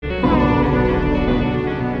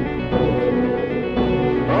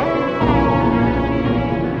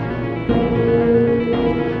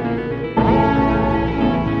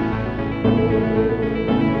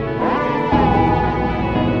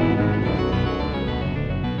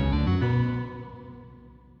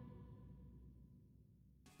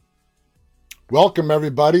Welcome,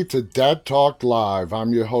 everybody, to Dead Talk Live.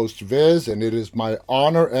 I'm your host, Viz, and it is my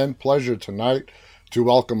honor and pleasure tonight to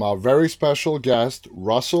welcome our very special guest,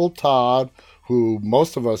 Russell Todd, who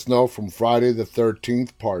most of us know from Friday the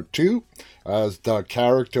 13th, Part 2, as the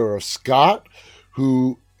character of Scott,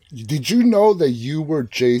 who, did you know that you were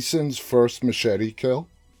Jason's first machete kill?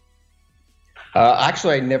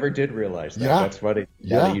 Actually, I never did realize that. Yeah, That's funny.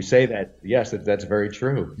 Now that yeah. you say that, yes, that's very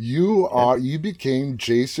true. Yeah. You became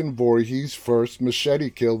Jason Voorhees' first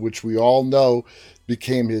machete kill, which we all know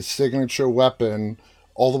became his signature weapon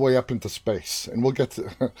all the way up into space. And we'll get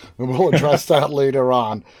to we'll address that later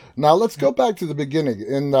on. Now let's go back to the beginning.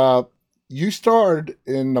 You starred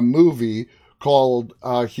in a movie called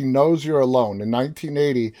He Knows You're Alone in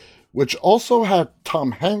 1980, which also had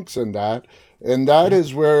Tom Hanks in that. And that Yeah.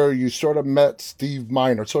 is where you sort of met Steve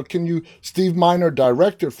Miner. Steve Miner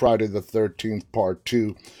directed Friday the 13th, Part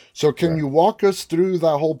 2. So can Right. you walk us through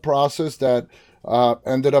that whole process that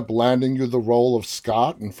ended up landing you the role of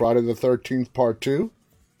Scott in Friday the 13th, Part 2?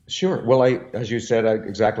 Sure. Well, as you said,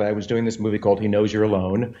 exactly. I was doing this movie called He Knows You're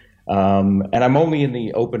Alone, and I'm only in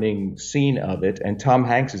the opening scene of it, and Tom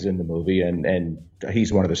Hanks is in the movie, and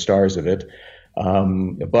he's one of the stars of it.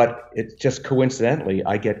 But it just coincidentally,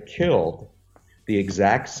 I get killed the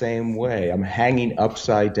exact same way. I'm hanging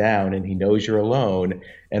upside down, and He Knows You're Alone,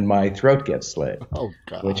 and my throat gets slit. Oh,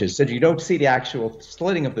 Which God. is, so you don't see the actual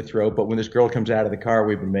slitting of the throat, but when this girl comes out of the car,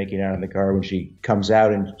 we've been making out in the car. When she comes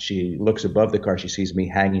out and she looks above the car, she sees me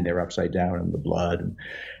hanging there upside down in the blood. And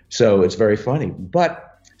so it's very funny.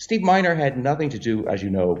 But Steve Miner had nothing to do, as you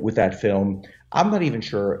know, with that film. I'm not even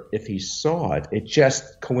sure if he saw it. It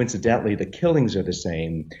just coincidentally, the killings are the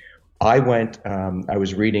same. I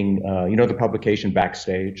was reading, the publication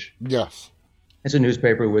Backstage. Yes. It's a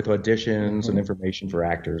newspaper with auditions and Hmm. information for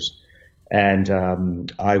actors.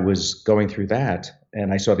 And I was going through that,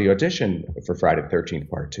 and I saw the audition for Friday the 13th,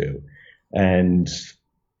 Part 2. And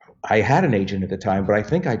I had an agent at the time, but I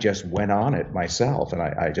think I just went on it myself. And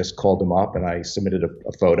I just called him up and I submitted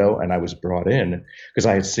a photo, and I was brought in because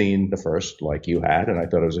I had seen the first, like you had, and I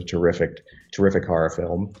thought it was a terrific, terrific horror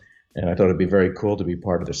film. And I thought it'd be very cool to be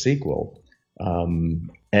part of the sequel.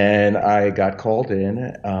 And I got called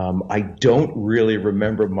in. I don't really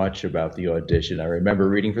remember much about the audition. I remember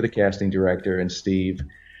reading for the casting director and Steve,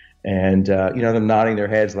 and them nodding their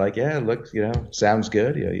heads like, "Yeah, look, sounds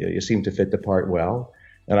good. You seem to fit the part well."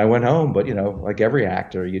 And I went home, but like every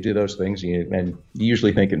actor, you do those things, and you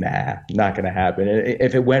usually think, "Nah, not going to happen." And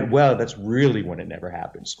if it went well, that's really when it never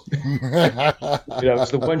happens.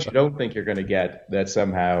 It's the ones you don't think you're going to get that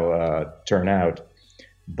somehow turn out.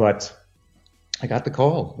 But I got the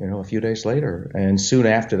call, a few days later. And soon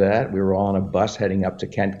after that, we were on a bus heading up to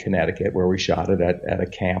Kent, Connecticut, where we shot it at a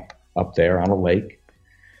camp up there on a lake.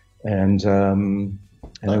 And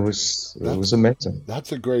it was That's amazing.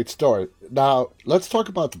 that's a great story. Now let's talk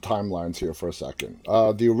about the timelines here for a second.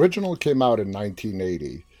 The original came out in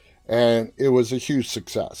 1980, and it was a huge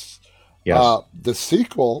success. Yes. The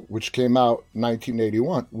sequel, which came out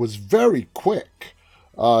 1981, was very quick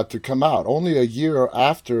to come out, only a year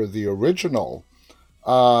after the original.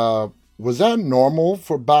 Was that normal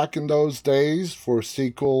for back in those days for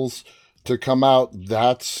sequels to come out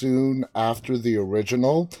that soon after the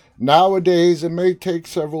original? Nowadays, it may take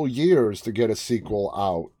several years to get a sequel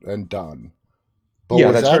out and done. But Yeah,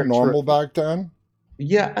 was that's that very true. normal back then?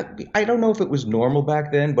 Yeah, I don't know if it was normal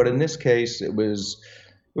back then, but in this case, it was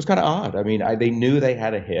kind of odd. I mean, they knew they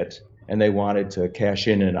had a hit and they wanted to cash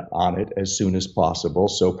in on it as soon as possible.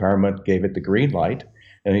 So Paramount gave it the green light.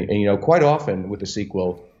 And quite often with the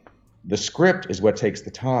sequel, the script is what takes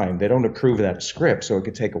the time. They don't approve that script, so it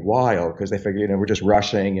could take a while because they figure, we're just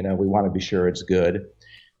rushing. We want to be sure it's good.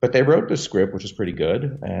 But they wrote the script, which is pretty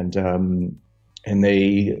good, and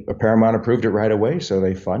they Paramount approved it right away. So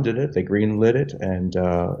they funded it, they greenlit it, and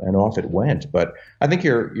off it went. But I think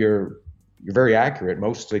you're very accurate.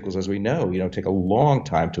 Most sequels, as we know, take a long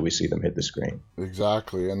time till we see them hit the screen.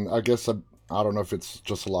 Exactly. And I don't know if it's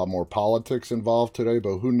just a lot more politics involved today,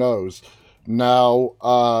 but who knows?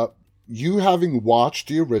 Now, you having watched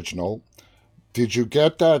the original, did you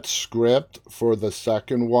get that script for the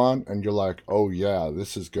second one and you're like, oh yeah,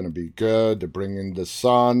 this is going to be good to bring in the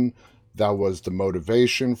son? That was the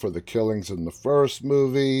motivation for the killings in the first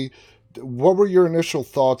movie. What were your initial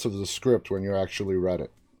thoughts of the script when you actually read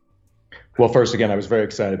it? Well, first again, I was very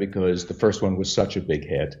excited because the first one was such a big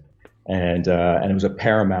hit, and it was a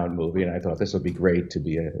Paramount movie, and I thought this would be great to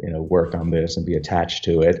be work on this and be attached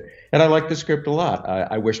to it. And I liked the script a lot.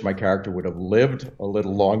 I wish my character would have lived a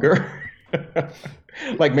little longer,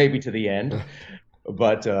 like maybe to the end,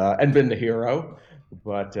 but and been the hero.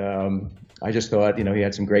 But I just thought, he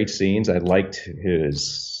had some great scenes. I liked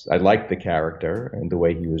the character and the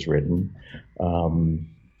way he was written.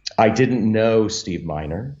 I didn't know Steve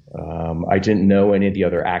Miner. I didn't know any of the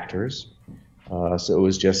other actors. So it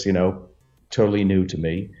was just, totally new to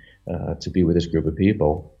me to be with this group of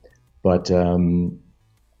people. But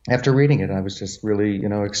after reading it, I was just really,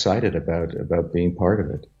 excited about being part of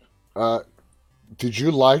it. Uh, did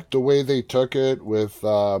you like the way they took it with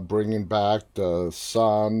bringing back the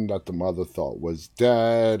son that the mother thought was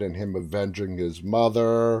dead and him avenging his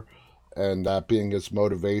mother and that being his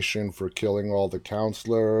motivation for killing all the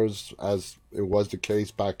counselors, as it was the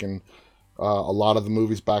case back in a lot of the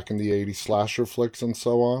movies back in the 80s slasher flicks and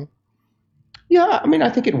so on? Yeah, I mean, I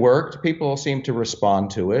think it worked. People seem to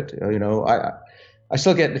respond to it. I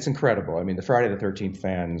still get it's incredible. I mean, the Friday the 13th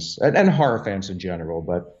fans and horror fans in general,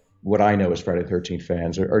 but what I know as Friday the 13th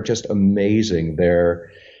fans are just amazing. Their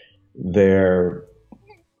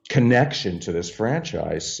connection to this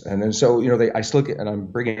franchise, and then so I still get, and I'm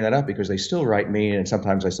bringing that up because they still write me, and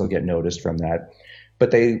sometimes I still get noticed from that.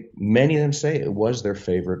 But many of them say it was their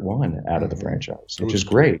favorite one out of the franchise, which is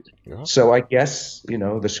great. Yeah. So I guess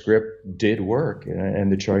the script did work,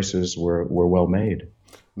 and the choices were well made.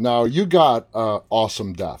 Now you got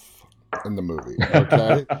awesome death in the movie.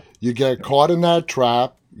 Okay, you get caught in that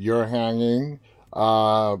trap. You're hanging.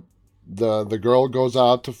 The girl goes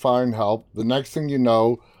out to find help. The next thing you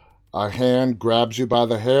know, a hand grabs you by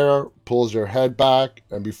the hair, pulls your head back,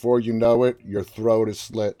 and before you know it, your throat is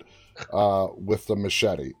slit with the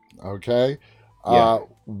machete. Okay. Yeah.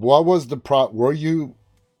 What was the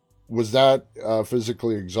was that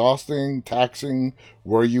physically exhausting, taxing?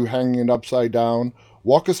 Were you hanging upside down?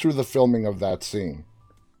 Walk us through the filming of that scene.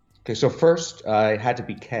 Okay, so first I had to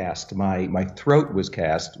be cast. My throat was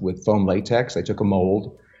cast with foam latex. I took a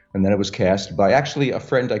mold, and then it was cast by actually a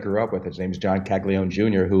friend I grew up with. His name is John Caglione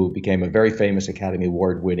Jr., who became a very famous Academy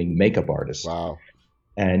Award-winning makeup artist. Wow.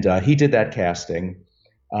 And he did that casting.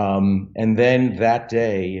 And then that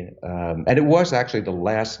day, and it was actually the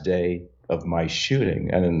last day of my shooting,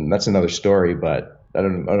 and that's another story, but I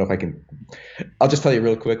don't know if I can. I'll just tell you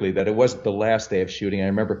real quickly that it was the last day of shooting. I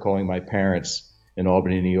remember calling my parents in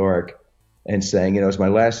Albany, New York, and saying, it's my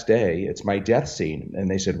last day. It's my death scene. And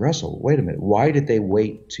they said, Russell, wait a minute. Why did they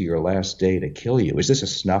wait to your last day to kill you? Is this a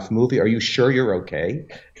snuff movie? Are you sure you're okay?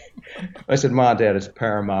 I said, Mom, Dad, it's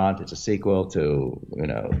Paramount. It's a sequel to,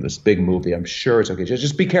 this big movie. I'm sure it's okay.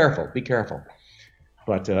 Just be careful. Be careful.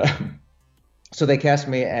 But so they cast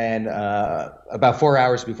me, and about 4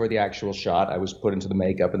 hours before the actual shot, I was put into the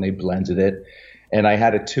makeup, and they blended it. And I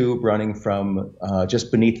had a tube running from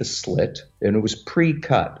just beneath the slit, and it was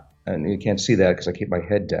pre-cut. And you can't see that because I keep my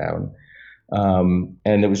head down. And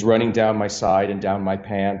it was running down my side and down my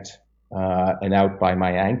pant and out by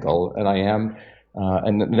my ankle.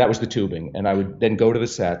 And that was the tubing. And I would then go to the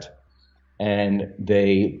set, and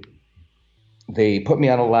they put me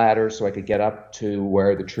on a ladder so I could get up to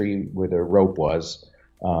where the rope was.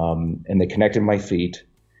 And they connected my feet.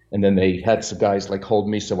 And then they had some guys hold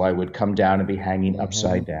me so I would come down and be hanging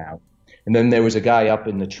upside down. And then there was a guy up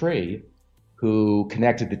in the tree who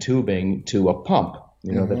connected the tubing to a pump,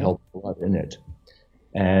 that held blood in it.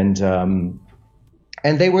 And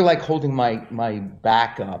they were holding my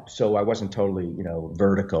back up so I wasn't totally,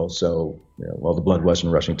 vertical. So, the blood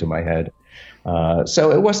wasn't rushing to my head.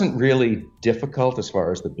 So it wasn't really difficult as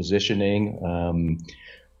far as the positioning.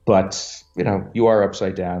 But, you are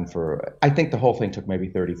upside down I think the whole thing took maybe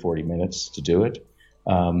 30, 40 minutes to do it.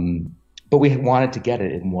 But we wanted to get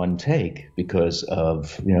it in one take because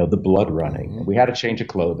of, the blood running. Mm-hmm. We had to change of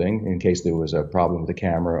clothing in case there was a problem with the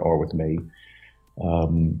camera or with me.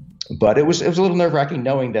 But it was a little nerve-wracking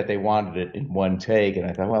knowing that they wanted it in one take. And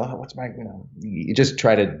I thought, well, what's you just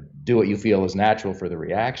try to do what you feel is natural for the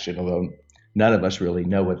reaction, although none of us really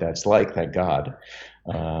know what that's like, thank God.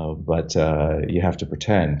 But you have to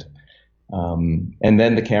pretend. And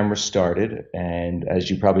then the camera started, and as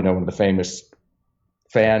you probably know, one of the famous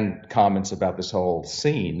fan comments about this whole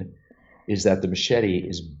scene is that the machete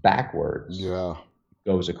is backwards. Yeah.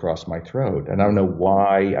 Goes across my throat. And I don't know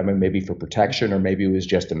why. I mean, maybe for protection, or maybe it was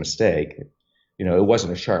just a mistake. It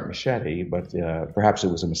wasn't a sharp machete, but perhaps it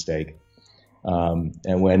was a mistake.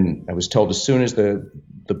 And when I was told as soon as the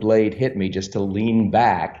blade hit me just to lean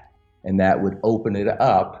back, and that would open it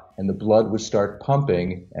up and the blood would start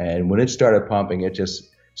pumping. And when it started pumping, it just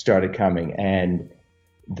started coming. And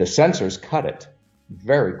the sensors cut it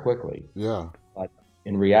very quickly. Yeah. But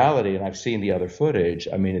in reality, and I've seen the other footage,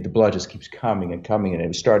 I mean, the blood just keeps coming and coming, and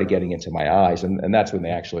it started getting into my eyes. And that's when they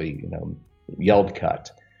actually, yelled cut.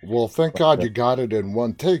 Well, thank God you got it in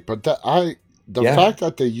one take. But the fact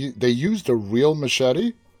that they used a real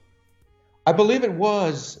machete. I believe it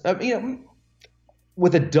was,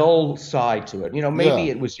 with a dull side to it. Maybe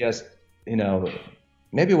Yeah. it was just, you know,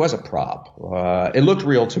 maybe it was a prop. It looked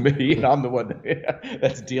real to me, and I'm the one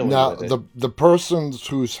that's dealing Now, with it. the person's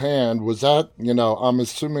whose hand was that, I'm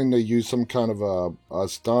assuming they used some kind of a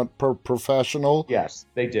stunt professional. Yes,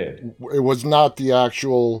 they did. It was not the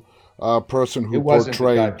actual person It who wasn't the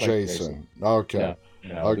guy portrayed playing Jason. Jason. Okay. No,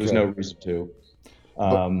 no, there was Okay. no reason to.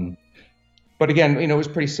 But Um, but again, it was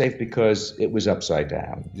pretty safe because it was upside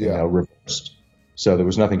down, yeah, reversed. So there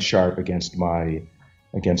was nothing sharp against my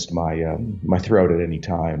throat at any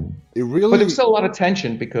time. it But there was really, still a lot of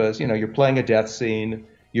tension because you're playing a death scene.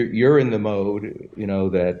 You're in the mode,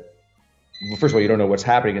 that well, first of all you don't know what's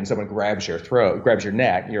happening, and someone grabs your throat, grabs your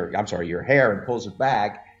neck, your hair, and pulls it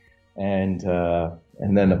back, and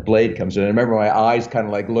then a blade comes in. I remember my eyes kind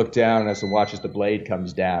of like look down as I watch as the blade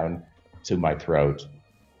comes down to my throat.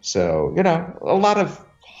 So a lot of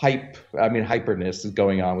hyperness is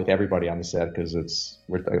going on with everybody on the set because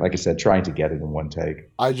we're, like I said, trying to get it in one take.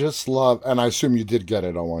 I just love, and I assume you did get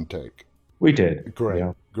it on one take. We did, Great,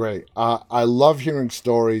 great. I love hearing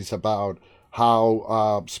stories about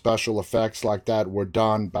how special effects like that were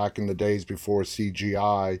done back in the days before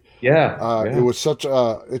CGI. yeah, It yeah. was such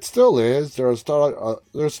a, it still is. There's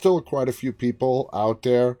still quite a few people out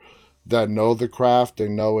there that know the craft. They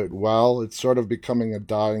know it well. It's sort of becoming a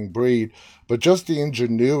dying breed. But just the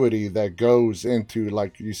ingenuity that goes into,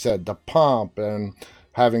 like you said, the pump and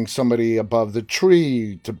having somebody above the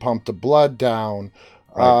tree to pump the blood down.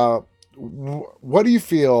 Right. Uh, what do you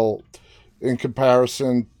feel in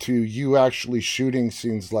comparison to you actually shooting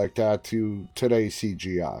scenes like that to today's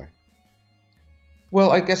CGI?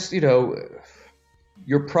 Well, I guess,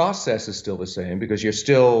 your process is still the same because you're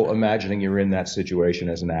still imagining you're in that situation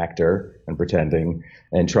as an actor and pretending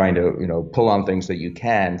and trying to, pull on things that you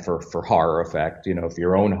can for horror effect, for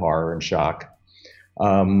your own horror and shock.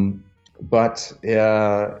 But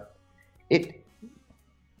it,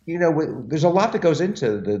 there's a lot that goes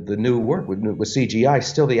into the new work with CGI.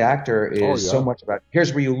 Still, the actor Oh is so yeah. much about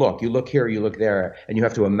here's where you look here, you look there, and you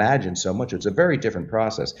have to imagine so much. It's a very different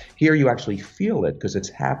process. Here, you actually feel it because it's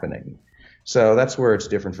happening. So that's where it's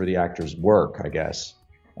different for the actor's work, I guess.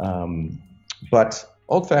 But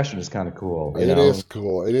old fashioned is kind of cool, It is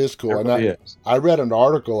cool. It is It cool. And really is. I read an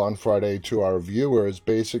article on Friday to our viewers,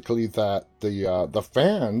 basically that the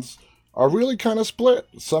fans are really kind of split.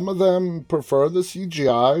 Some of them prefer the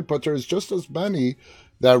CGI, but there's just as many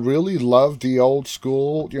that really love the old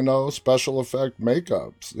school, special effect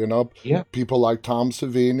makeups. Yeah, People like Tom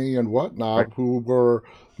Savini and right. whatnot who were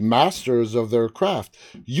masters of their craft.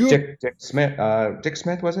 You Dick Smith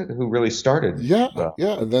was it who really started Yeah,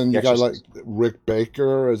 yeah. And then The you got like Exorcist? Rick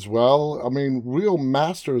Baker as well. I mean, real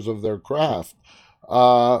masters of their craft.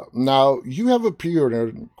 Now, you have appeared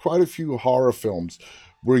in quite a few horror films.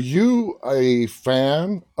 Were you a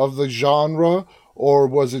fan of the genre, or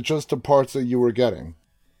was it just the parts that you were getting?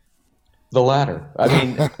 The latter. I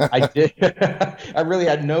mean, I did. I really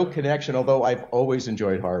had no connection, although I've always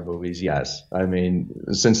enjoyed horror movies. Yes. I mean,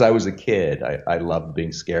 since I was a kid, I loved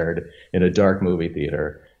being scared in a dark movie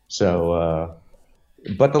theater.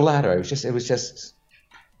 But the latter, it was just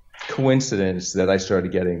coincidence that I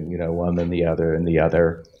started getting, one then the other and the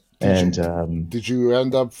other. Did you And did you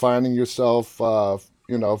end up finding yourself,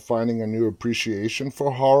 finding a new appreciation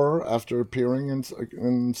for horror after appearing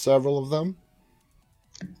in several of them?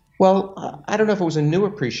 well, I don't know if it was a new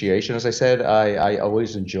appreciation. As I said, I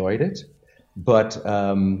always enjoyed it, but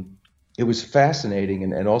it was fascinating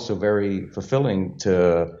and also very fulfilling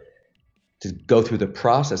to go through the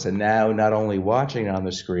process and now not only watching on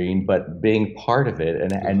the screen but being part of it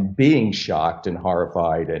Yeah. and being shocked and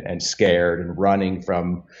horrified and scared and running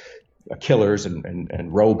from killers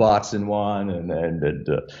and robots in one and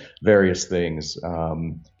various things.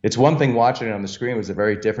 It's one thing watching it on the screen, it was a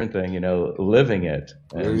very different thing, living it.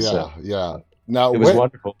 And so Yeah, yeah. Now, it was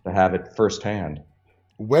wonderful to have it firsthand.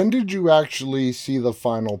 when did you actually see the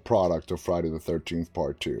final product of Friday the 13th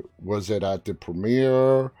Part 2? Was it at the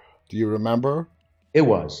premiere? Do you remember? It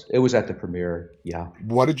was at the premiere. Yeah.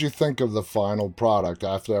 What did you think of the final product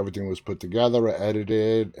after everything was put together,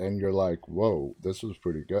 edited, and you're like, whoa, this was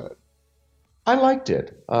pretty good? I liked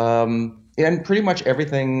it. And pretty much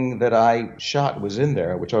everything that I shot was in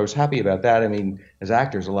there, which I was happy about that. I mean, as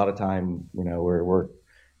actors, a lot of time, we're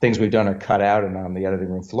things we've done are cut out and on the editing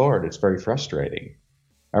room floor, and it's very frustrating.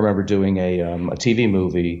 I remember doing a TV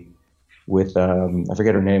movie with, I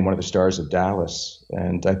forget her name, one of the stars of Dallas,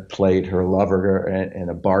 and I played her lover in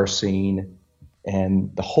a bar scene,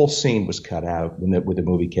 and the whole scene was cut out when the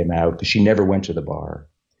movie came out because she never went to the bar.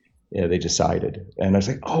 Yeah, they decided. And I was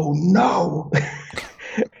like, oh no.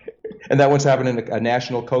 And that once happened in a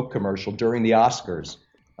national Coke commercial during the Oscars.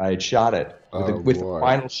 I had shot it Oh with the boy.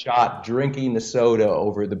 final shot, drinking the soda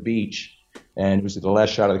over the beach, and it was the last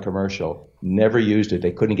shot of the commercial. Never used it.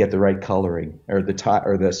 They couldn't get the right coloring or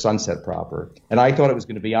the sunset proper. And I thought it was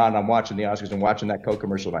going to be on. I'm watching the Oscars and watching that Coke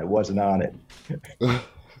commercial, and I wasn't on it.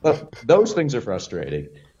 But those things are frustrating.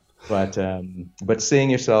 But seeing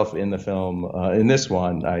yourself in the film, in this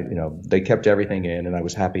one, they kept everything in, and I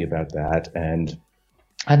was happy about that. And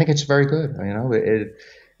I think it's very good.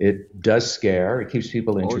 It does scare. It keeps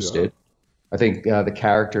people interested. Oh, I think the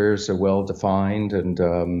characters are well defined and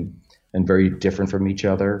very different from each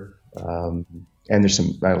other. And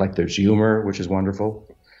there's humor, which is wonderful.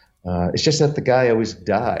 It's just that the guy always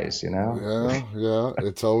dies, yeah.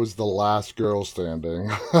 It's always the last girl standing.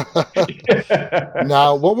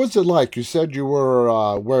 Now, what was it like? You said you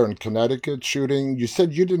were where in Connecticut shooting. You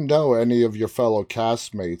said you didn't know any of your fellow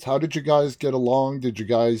castmates. How did you guys get along? Did you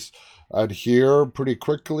guys adhere pretty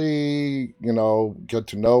quickly? Get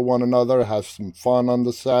to know one another, have some fun on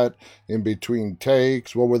the set in between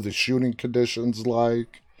takes? What were the shooting conditions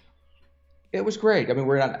like? It was great. I mean,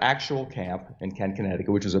 we're in an actual camp in Kent,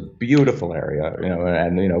 Connecticut, which is a beautiful area,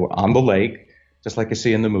 on the lake, just like you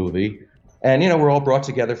see in the movie. And, we're all brought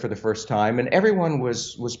together for the first time, and everyone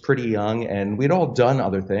was pretty young, and we'd all done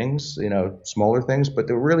other things, smaller things, but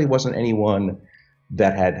there really wasn't anyone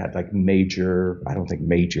that had like major, I don't think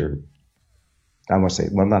major, I want to say,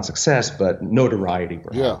 well, not success, but notoriety,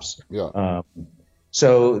 perhaps. Yeah.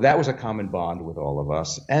 So that was a common bond with all of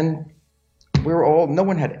us. And no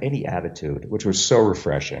one had any attitude, which was so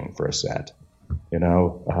refreshing for a set,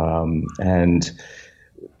 and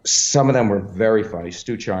some of them were very funny.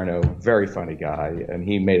 Stu Charno, very funny guy, and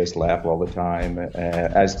he made us laugh all the time,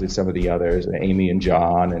 as did some of the others, Amy and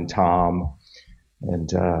John and Tom and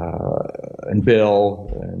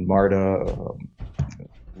Bill and Marta,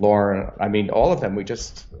 Lauren. I mean, all of them,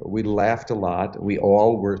 we laughed a lot. We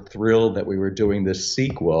all were thrilled that we were doing this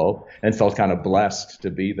sequel and felt kind of blessed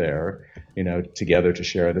to be there, together to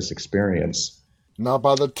share this experience. Now,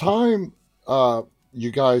 by the time you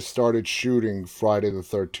guys started shooting Friday the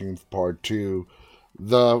 13th Part 2,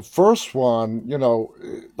 the first one,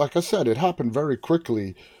 like I said, it happened very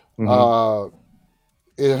quickly. Mm-hmm.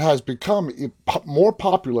 It has become more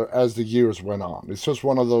popular as the years went on. It's just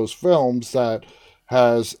one of those films that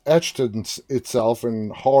has etched itself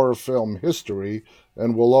in horror film history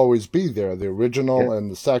and will always be there. The original and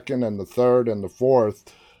the second and the third and the fourth.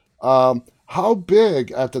 How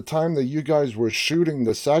big at the time that you guys were shooting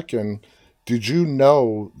the second, did you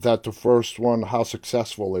know that the first one, how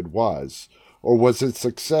successful it was? Or was its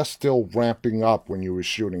success still ramping up when you were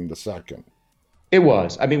shooting the second? It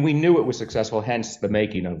was. I mean, we knew it was successful, hence the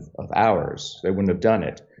making of ours. They wouldn't have done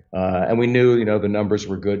it. And we knew, the numbers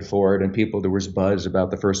were good for it, and there was buzz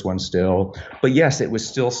about the first one still. But yes, it was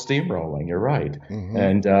still steamrolling. You're right. Mm-hmm.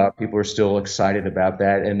 And people were still excited about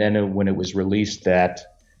that. And then when it was released that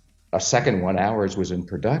a second one, ours, was in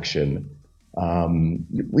production,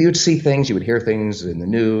 we would see things, you would hear things in the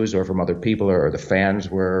news or from other people, or the fans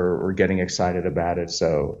were getting excited about it.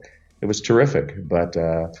 So it was terrific. But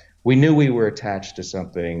we knew we were attached to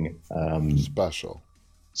something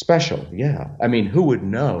special, yeah. I mean, who would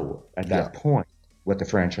know at that point what the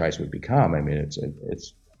franchise would become? I mean,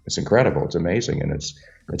 it's incredible, it's amazing, and it's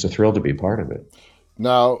a thrill to be part of it.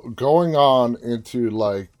 Now, going on into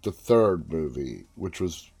like the third movie, which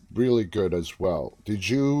was really good as well. Did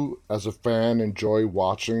you, as a fan, enjoy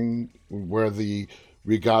watching where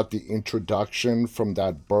we got the introduction from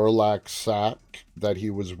that burlap sack that he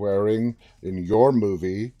was wearing in your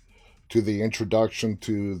movie to the introduction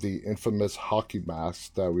to the infamous hockey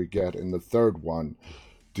mask that we get in the third one?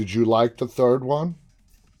 Did you like the third one?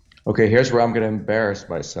 Okay, here's where I'm going to embarrass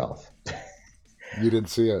myself. You didn't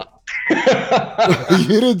see it.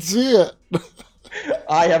 You didn't see it.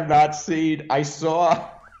 I have not seen. I saw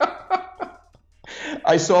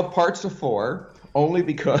parts of 4 only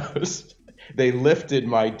because they lifted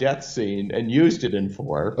my death scene and used it in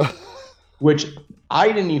 4, which I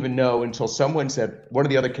didn't even know until someone said, one of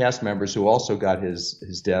the other cast members who also got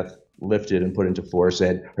his death lifted and put into 4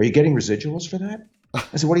 said, "Are you getting residuals for that?"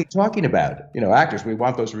 I said, "What are you talking about? Actors, we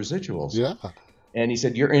want those residuals." Yeah. And he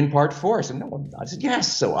said, "You're in part 4. I said, "No, I'm not." I said,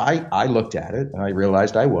 "Yes." So I looked at it and I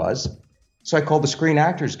realized I was. So I called the Screen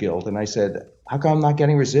Actors Guild and I said, "How come I'm not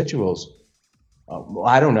getting residuals?" Well,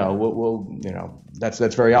 I don't know. We'll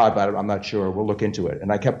that's very odd, but I'm not sure. We'll look into it.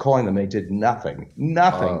 And I kept calling them. They did nothing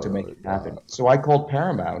to make it happen. So I called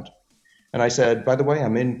Paramount and I said, "By the way,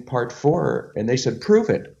 I'm in part 4." And they said, "Prove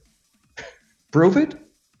it." "Prove it?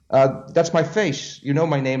 That's my face. You know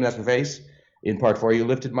my name, that's my face. In part 4, you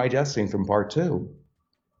lifted my death scene from part 2.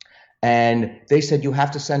 And they said, you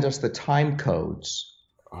have to send us the time codes.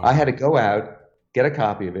 I had Oh, to go out, get a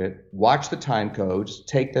copy of it, watch the time codes,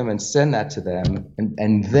 take them and send that to them.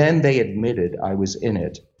 And then they admitted I was in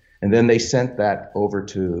it. And then they sent that over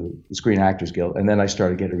to the Screen Actors Guild. And then I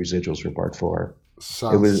started getting residuals for part four.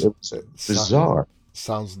 sounds It was it so- bizarre.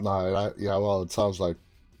 sounds nice. Yeah, well, it sounds like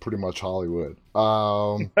pretty much Hollywood.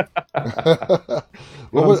 What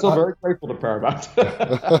Well, I'm was still very grateful to Paramount.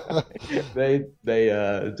 They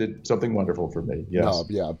did something wonderful for me. No, Yes.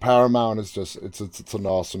 yeah, Paramount is just it's an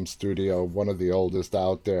awesome studio, one of the oldest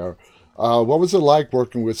out there. What was it like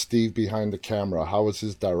working with Steve behind the camera? How was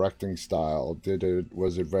his directing style? Did it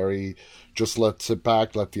was it very just let sit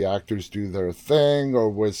back, let the actors do their thing, or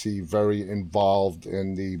was he very involved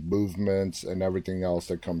in the movements and everything else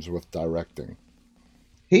that comes with directing?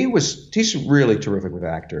 He's really terrific with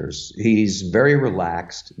actors. He's very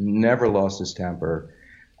relaxed, never lost his temper.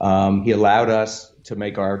 He allowed us to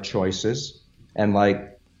make our choices, and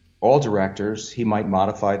like all directors, he might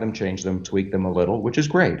modify them, change them, tweak them a little, which is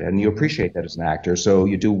great, and you Hmm. appreciate that as an actor. So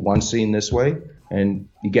you do one scene this way, and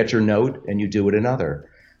you get your note, and you do it another.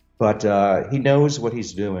 But he knows what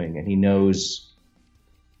he's doing, and he knows,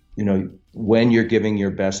 when you're giving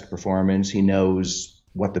your best performance. He knows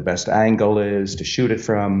what the best angle is to shoot it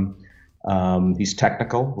from. He's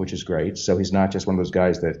technical, which is great. So he's not just one of those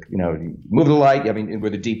guys that, move the light. I mean,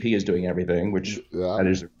 where the DP is doing everything, which Yeah, that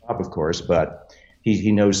is their job, of course, but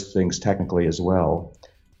he knows things technically as well.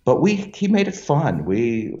 But he made it fun.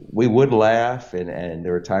 We would laugh, and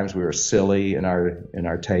there were times we were silly in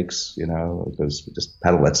our takes, because we just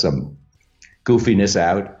had to let some goofiness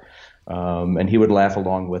out, and he would laugh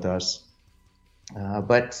along with us.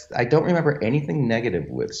 But I don't remember anything negative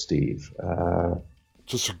with Steve.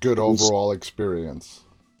 just a good It was, overall experience.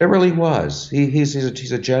 it really was. He's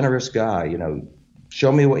a generous guy.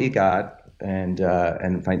 Show me what you got, and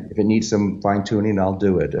if it needs some fine tuning, I'll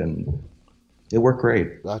do it. And it worked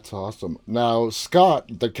great. That's awesome. Now, Scott,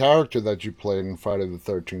 the character that you played in Friday the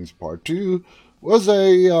 13th Part 2 was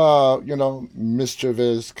a,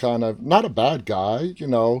 mischievous kind of, not a bad guy,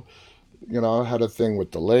 had a thing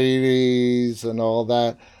with the ladies and all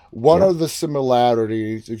that. One Yeah. of the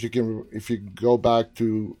similarities, if you go back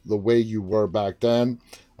to the way you were back then,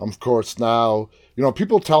 of course now,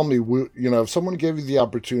 people tell me, if someone gave you the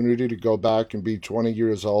opportunity to go back and be 20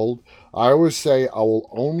 years old, I always say I will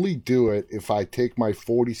only do it if I take my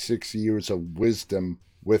 46 years of wisdom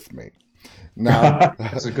with me. Now,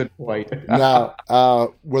 That's a good point.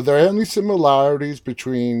 were there any similarities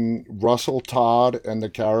between Russell Todd and the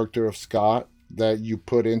character of Scott that you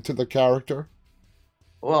put into the character?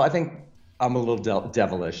 Well, I think I'm a little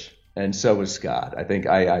devilish, and so is Scott. I think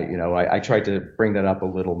I tried to bring that up a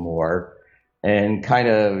little more, and kind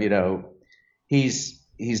of, he's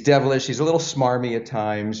devilish. He's a little smarmy at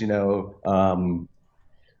times. I don't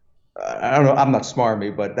know. I'm not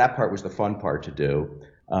smarmy, but that part was the fun part to do.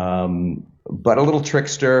 But a little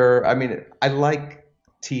trickster. I mean, I like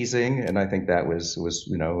teasing, and I think that was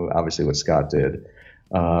obviously what Scott did.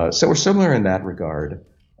 So we're similar in that regard.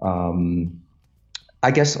 I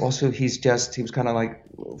guess also he was kind of like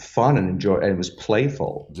fun and enjoy and was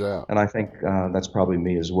playful, Yeah. and I think that's probably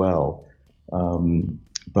me as well.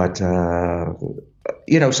 But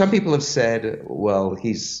some people have said, well,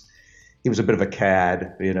 he was a bit of a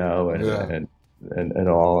cad, Yeah. and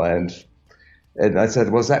all, and I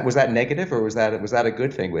said, was that negative, or was that a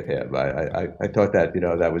good thing with him? I thought that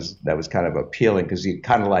that was kind of appealing, because you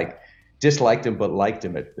kind of like disliked him but liked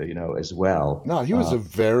him as well. No, he was a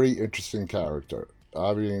very interesting character.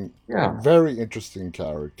 I mean, Yeah. very interesting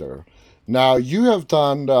character. Now, you have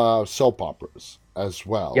done soap operas as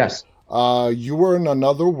well. Yes. You were in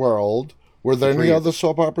Another World. Were For there any 3 years. other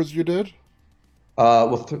soap operas you did?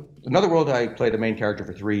 Another World, I played the main character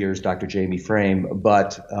for 3 years, Dr. Jamie Frame,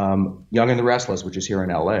 but Young and the Restless, which is here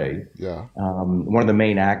in LA, Yeah. one of the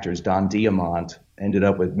main actors, Don Diamont, ended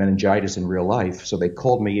up with meningitis in real life, so they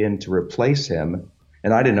called me in to replace him,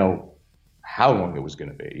 and I didn't know how long it was going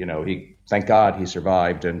to be. Thank God he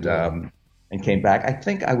survived Yeah. and came back. I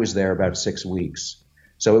think I was there about 6 weeks.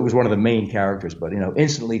 So it was one of the main characters, but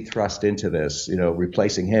instantly thrust into this,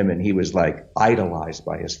 replacing him, and he was like idolized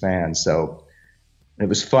by his fans. So it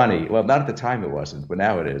was funny. Well, not at the time it wasn't, but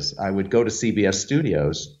now it is. I would go to CBS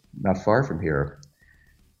Studios, not far from here,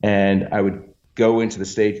 and I would go into the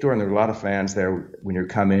stage door, and there were a lot of fans there when you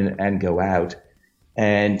come in and go out.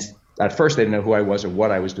 And at first, they didn't know who I was or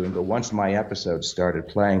what I was doing, but once my episode started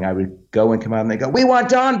playing, I would go and come out, and they go, "We want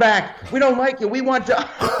Don back. We don't like you. We want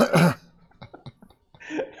Don."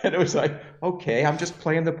 And it was like, okay, I'm just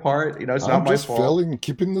playing the part. It's I'm not my just fault.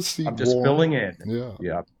 keeping the seat I'm just warm. filling in. Yeah.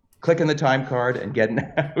 Yeah. clicking the time card and getting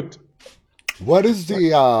out. What is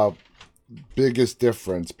the biggest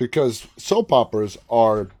difference? Because soap operas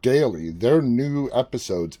are daily. They're new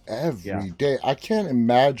episodes Yeah. every day. I can't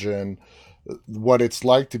imagine what it's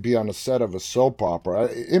like to be on a set of a soap opera.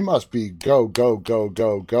 It must be go, go, go,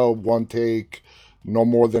 go, go, one take, no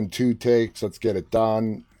more than two takes, let's get it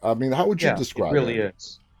done. I mean, how would you Yeah, it describe really it?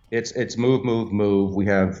 is. It's move, move, move. We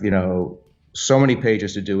have, so many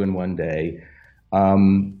pages to do in one day.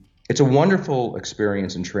 It's a wonderful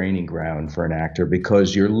experience and training ground for an actor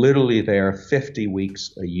because you're literally there 50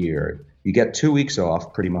 weeks a year. You get 2 weeks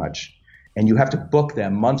off pretty much, and you have to book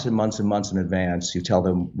them months and months and months in advance. You tell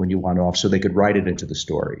them when you want off so they could write it into the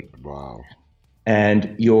story. Wow. And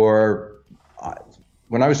uh,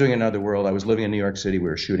 when I was doing Another World, I was living in New York City. We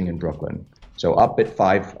were shooting in Brooklyn. So up at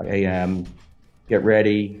 5 a.m., get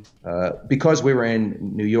ready. Because we were in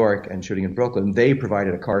New York and shooting in Brooklyn, they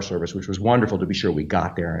provided a car service, which was wonderful to be sure we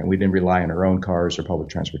got there and we didn't rely on our own cars or public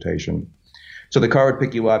transportation. So the car would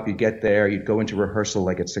pick you up, you'd get there, you'd go into rehearsal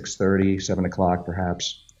like at 6:30, 7 o'clock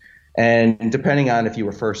perhaps. And depending on if you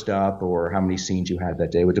were first up or how many scenes you had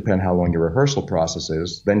that day would depend how long your rehearsal process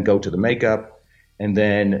is. Then go to the makeup and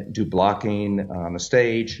then do blocking on the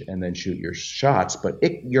stage and then shoot your shots. But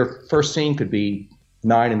your first scene could be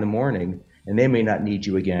 9 in the morning and they may not need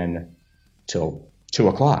you again till 2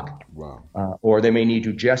 o'clock. Wow. Or they may need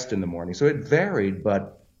you just in the morning. So it varied,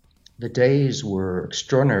 but the days were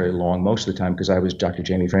extraordinarily long most of the time because I was Dr.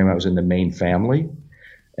 Jamie Frame. I was in the main family.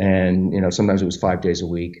 And, sometimes it was 5 days a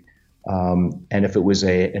week. And if it was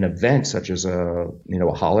an event such as a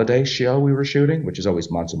holiday show we were shooting, which is always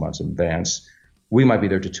months and months in advance, we might be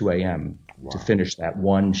there to 2 a.m. Wow. to finish that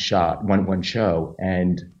one shot, one show.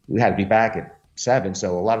 And we had to be back at 7.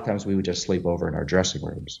 So a lot of times we would just sleep over in our dressing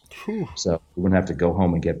rooms. Whew. So we wouldn't have to go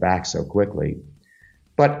home and get back so quickly.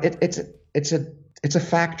 But it's a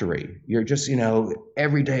factory. You're just,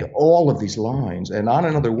 every day, all of these lines. And on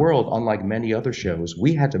Another World, unlike many other shows,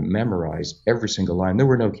 we had to memorize every single line. There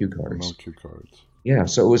were no cue cards. No cue cards. Yeah,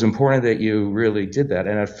 so it was important that you really did that.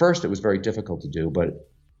 And at first it was very difficult to do, but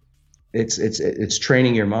it's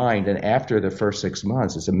training your mind. And after the first 6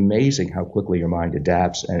 months, it's amazing how quickly your mind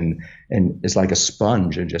adapts and is like a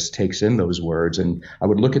sponge and just takes in those words. And I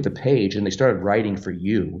would look at the page and they started writing for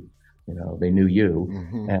you. They knew you.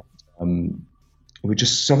 Mm-hmm. And it would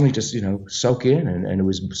just suddenly just, soak in. And it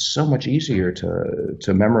was so much easier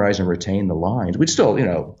to memorize and retain the lines. We'd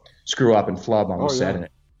still, screw up and flub on the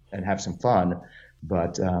set and have some fun.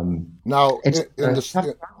 But now, it's in a tough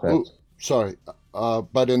the process. sorry,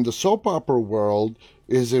 but in the soap opera world,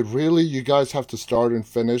 is it really you guys have to start and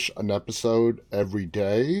finish an episode every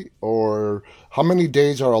day, or how many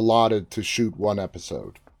days are allotted to shoot one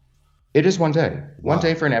episode? It is one day, one Wow.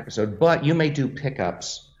 day for an episode, but you may do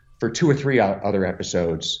pickups for 2 or 3 other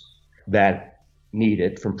episodes that need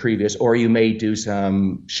it from previous, or you may do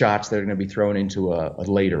some shots that are going to be thrown into a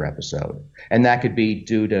later episode. And that could be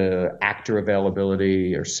due to actor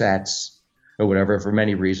availability or sets or whatever for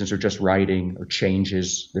many reasons, or just writing or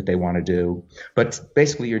changes that they want to do. But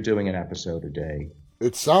basically, you're doing an episode a day.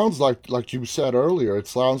 It sounds like you said earlier, it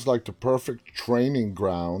sounds like the perfect training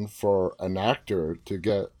ground for an actor to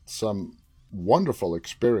get some wonderful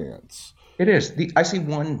experience. It is. I see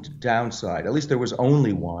one downside. At least there was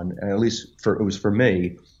only one, and at least it was for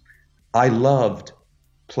me. I loved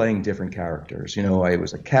playing different characters. I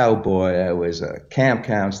was a cowboy, I was a camp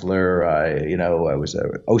counselor, I was an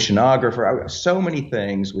oceanographer. I was so many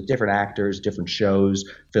things with different actors, different shows,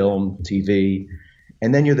 film, TV.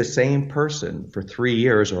 And then you're the same person for 3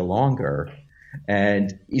 years or longer.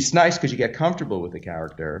 And it's nice because you get comfortable with the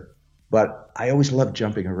character. But I always loved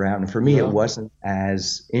jumping around. And for me, it Yeah. wasn't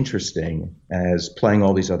as interesting as playing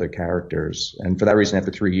all these other characters. And for that reason,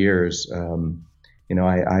 after 3 years,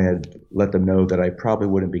 I had let them know that I probably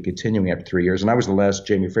wouldn't be continuing after 3 years. And I was the last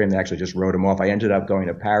Jamie Frame that actually just wrote him off. I ended up going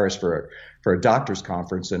to Paris for a doctor's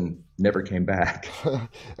conference and never came back.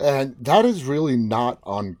 And that is really not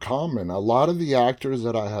uncommon. A lot of the actors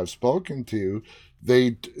that I have spoken to,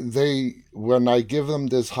 they when I give them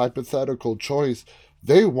this hypothetical choice,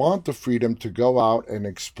 they want the freedom to go out and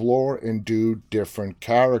explore and do different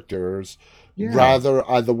characters. Yeah. Rather,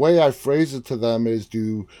 the way I phrase it to them is,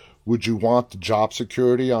 would you want the job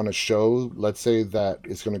security on a show, let's say that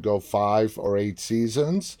it's going to go 5 or 8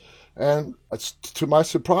 seasons? And to my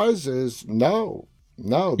surprise is no,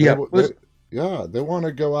 no. Yeah. They want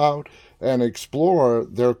to go out and explore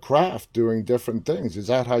their craft doing different things. Is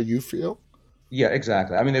that how you feel? Yeah,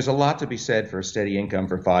 exactly. I mean, there's a lot to be said for a steady income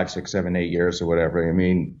for 5, 6, 7, 8 years or whatever. I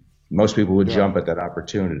mean, most people would Yeah. jump at that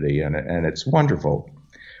opportunity, and it's wonderful.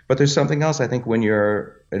 But there's something else, I think, when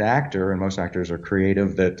you're an actor, and most actors are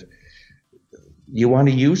creative, that you want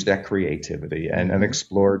to use that creativity and Hmm.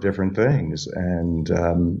 explore different things. And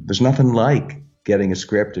there's nothing like getting a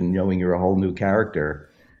script and knowing you're a whole new character,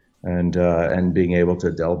 and being able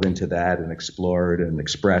to delve into that and explore it and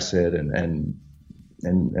express it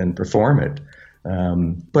and perform it.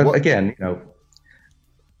 But What? again,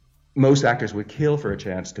 most actors would kill for a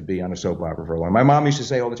chance to be on a soap opera for a while. My mom used to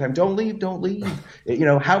say all the time, "Don't leave, don't leave."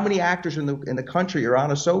 How many actors in the country are on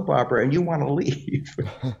a soap opera and you want to leave?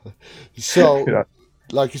 So, you know,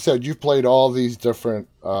 like you said, you've played all these different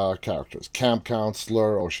characters: camp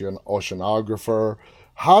counselor, oceanographer.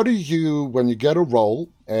 How do you, when you get a role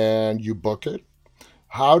and you book it,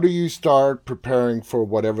 how do you start preparing for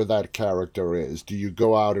whatever that character is? Do you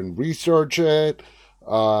go out and research it?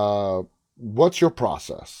 What's your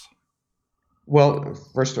process? Well,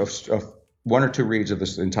 first of one or two reads of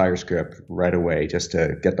this entire script right away, just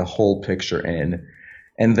to get the whole picture in,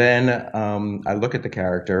 and then I look at the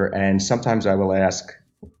character, and sometimes I will ask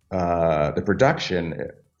the production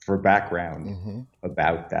for background Hmm.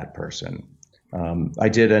 about that person. I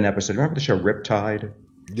did an episode. Remember the show Riptide? It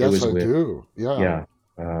Yes, was I with, do. Yeah. yeah.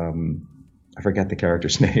 Um, I forget the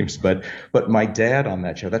characters' names, but my dad on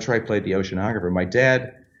that show. That's where I played the oceanographer. My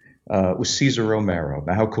dad was Cesar Romero.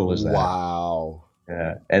 Now, how cool is that? Wow.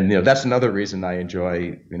 And that's another reason I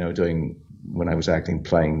enjoy doing when I was acting,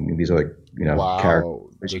 playing these other characters. Wow.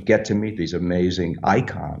 You get to meet these amazing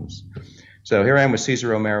icons. So here I am with Cesar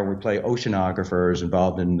Romero. We play oceanographers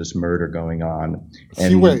involved in this murder going on, See,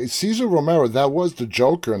 and wait, Caesar Romero, that was the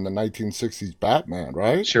Joker in the 1960s Batman,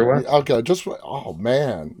 right? sure Yeah, was, okay, oh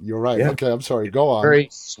man, you're right. yeah, Okay, I'm sorry, go on. very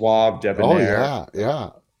suave, Oh, debonair. yeah, yeah.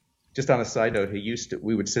 Just on a side note,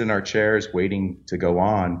 we would sit in our chairs waiting to go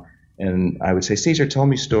on, and I would say, Caesar, tell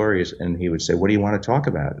me stories, and he would say, what do you want to talk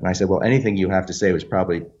about? And I said, well, anything you have to say was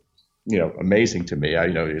probably amazing to me.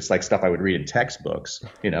 It's like stuff I would read in textbooks,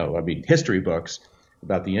 history books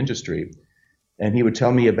about the industry. And he would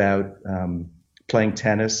tell me about playing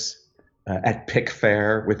tennis at Pick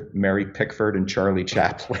Fair with Mary Pickford and Charlie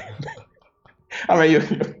Chaplin. I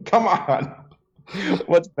mean, come on.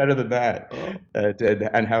 What's better than that?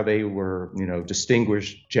 And how they were,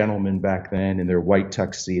 distinguished gentlemen back then in their white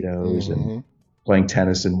tuxedos and Hmm. playing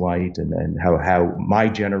tennis in white, and how my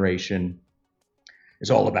generation is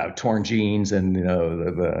all about torn jeans, and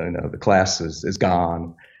the class is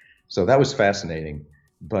gone. So that was fascinating.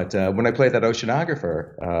 But when I played that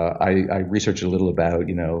oceanographer, I researched a little about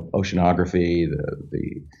oceanography,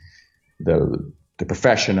 the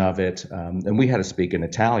profession of it, and we had to speak in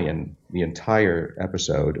Italian the entire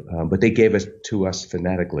episode, but they gave it to us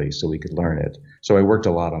phonetically so we could learn it. So I worked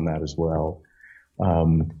a lot on that as well.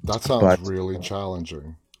 Um, That sounds but really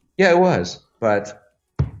challenging. yeah, it was. But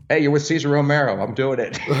hey, you're with Cesar Romero. I'm doing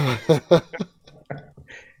it.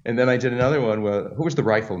 And then I did another one. Who was the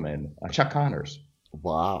rifleman? Chuck Connors.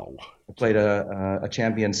 Wow. I played a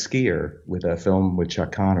champion skier with a film with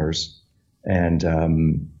Chuck Connors, and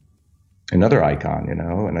another icon, and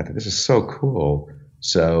I thought this is so cool.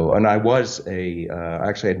 So, and I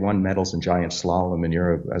actually had won medals in giant slalom in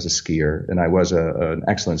Europe as a skier, and I was an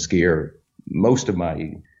excellent skier most of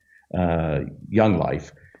my young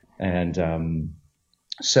life. And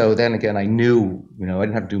so then again, I knew, I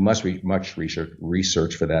didn't have to do much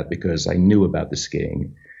research for that because I knew about the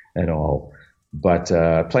skiing and all. But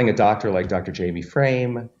playing a doctor like Dr. Jamie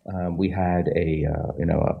Frame, we had an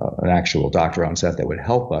actual doctor on set that would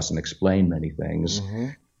help us and explain many things. Hmm.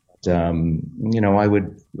 I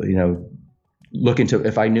would look into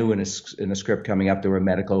if I knew in a script coming up there were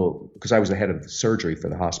medical, because I was the head of surgery for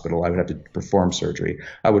the hospital. I would have to perform surgery.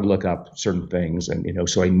 I would look up certain things, and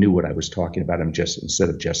so I knew what I was talking about. Instead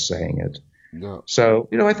of just saying it. Yeah. So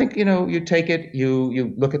I think you take it,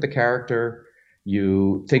 you look at the character.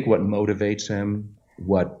 You think what motivates him,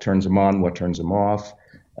 what turns him on, what turns him off,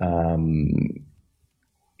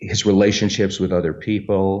 his relationships with other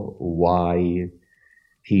people, why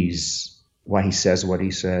he says what he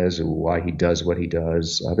says, why he does what he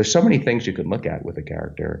does. There's so many things you can look at with a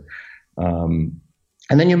character, and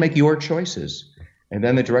then you make your choices. And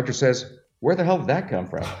then the director says, "Where the hell did that come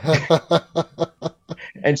from?"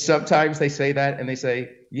 And sometimes they say that, and they say,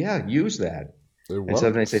 "Yeah, use that." It And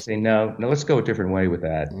sometimes they works. say, no, let's go a different way with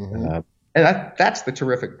that. Hmm. And that's the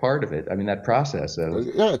terrific part of it. I mean, that process of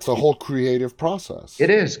Yeah, it's a whole creative process. it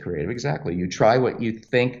is creative. Exactly. You try what you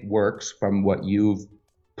think works from what you've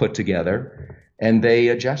put together, and they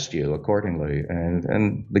adjust you accordingly.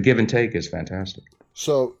 And the give and take is fantastic.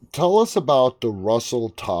 So tell us about the Russell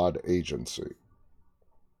Todd Agency.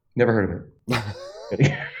 Never heard of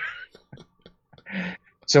it.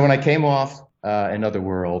 So when I came off another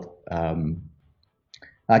world.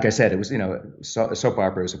 Like I said, it was, a soap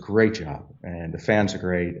opera is a great job, and the fans are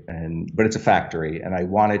great, but it's a factory, and I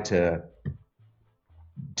wanted to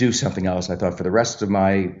do something else. I thought for the rest of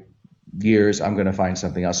my years, I'm going to find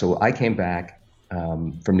something else. So I came back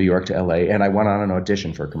from New York to LA, and I went on an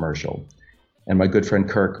audition for a commercial. And my good friend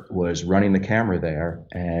Kirk was running the camera there,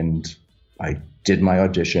 and I did my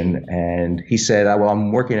audition, and he said, well,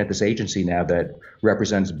 I'm working at this agency now that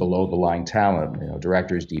represents below the line talent,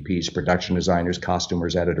 directors, DPs, production designers,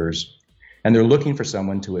 costumers, editors, and they're looking for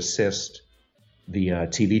someone to assist the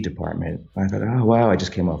TV department. I thought, oh, wow, I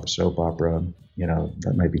just came off a soap opera,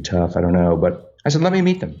 that might be tough, I don't know. But I said, let me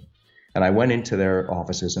meet them. And I went into their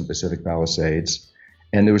offices in Pacific Palisades,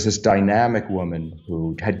 and there was this dynamic woman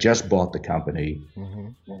who had just bought the company.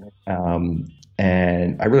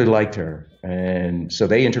 And I really liked her. And so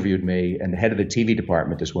they interviewed me, and the head of the TV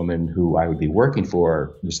department, this woman who I would be working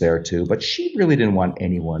for, was there too, but she really didn't want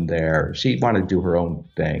anyone there. She wanted to do her own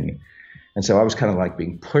thing. And so I was kind of like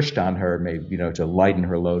being pushed on her, maybe, to lighten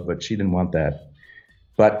her load, but she didn't want that.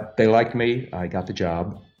 But they liked me. I got the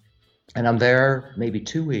job. And I'm there maybe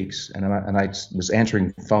 2 weeks, and I was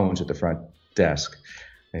answering phones at the front desk,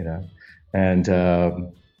 and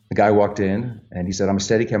the guy walked in, and he said, I'm a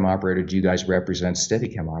Steadicam operator. Do you guys represent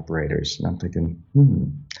Steadicam operators? And I'm thinking,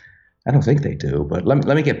 I don't think they do, but let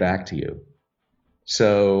me get back to you.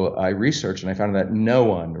 So I researched, and I found that no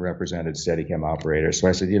one represented Steadicam operators. So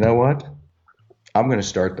I said, you know what? I'm going to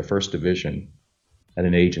start the first division at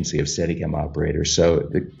an agency of Steadicam operators. So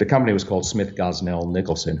the company was called Smith Gosnell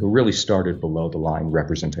Nicholson, who really started below the line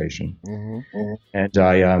representation. And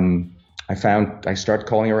I started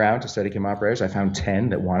calling around to Steadicam operators. I found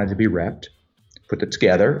 10 that wanted to be repped, put it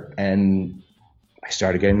together, and I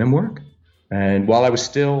started getting them work. And while I was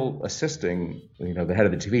still assisting, the head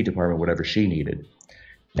of the TV department, whatever she needed,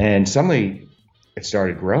 and suddenly it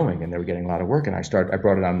started growing, and they were getting a lot of work. And I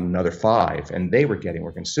brought it on another 5, and they were getting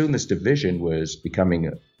work. And soon this division was becoming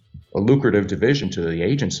a lucrative division to the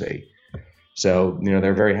agency. So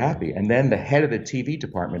they're very happy. And then the head of the TV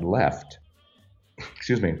department left.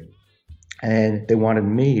 Excuse me. And they wanted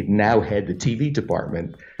me to now head the TV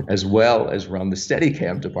department as well as run the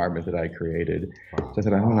Steadicam department that I created. So I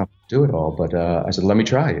said, I don't know how to do it all, but I said, let me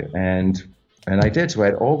try it. And I did. So I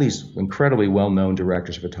had all these incredibly well-known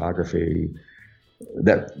directors of photography.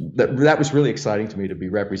 That was really exciting to me, to be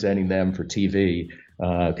representing them for TV,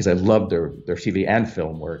 because I loved their TV and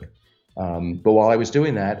film work. But while I was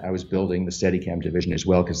doing that, I was building the Steadicam division as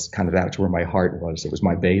well, because kind of that's where my heart was. It was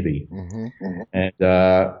my baby. And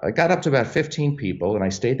I got up to about 15 people, and I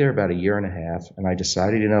stayed there about a year and a half. And I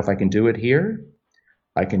decided, if I can do it here,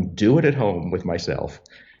 I can do it at home with myself.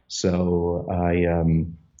 So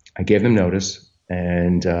I gave them notice,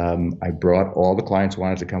 and I brought all the clients who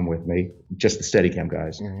wanted to come with me, just the Steadicam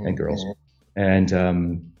guys and girls. And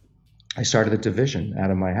I started a division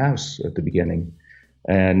out of my house at the beginning.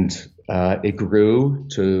 And it grew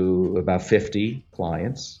to about 50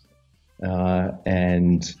 clients.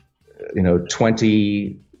 And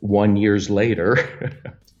 21 years later,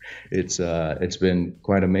 it's been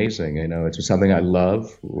quite amazing. It's something I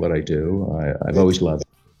love, what I do. I've always loved it.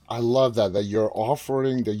 I love that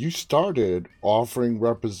you started offering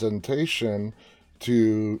representation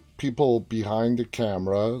to people behind the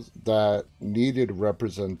camera that needed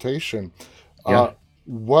representation. Yeah.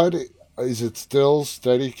 What is it still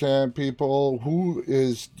Steadicam people? Who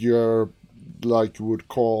is your, like you would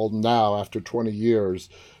call now after 20 years,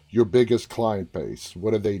 your biggest client base?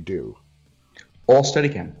 What do they do? All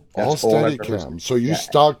Steadicam. All Steadicam. So you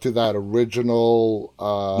stuck to that original.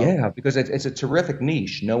 Yeah, because it's a terrific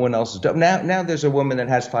niche. No one else has done. Now there's a woman that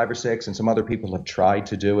has 5 or 6, and some other people have tried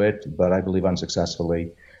to do it, but I believe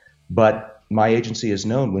unsuccessfully. But my agency is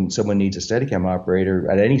known when someone needs a Steadicam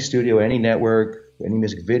operator at any studio, any network, any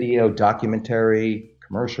music video, documentary,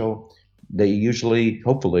 commercial. They usually,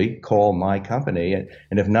 hopefully, call my company.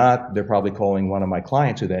 And if not, they're probably calling one of my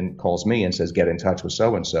clients, who then calls me and says, get in touch with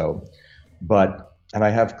so-and-so. And I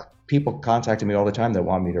have people contacting me all the time that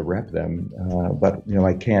want me to rep them. But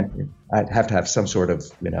I can't, I have to have some sort of,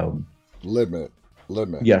 limit.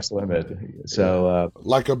 Yes, limit. So,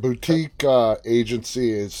 like a boutique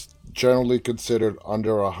agency is generally considered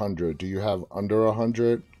under 100. Do you have under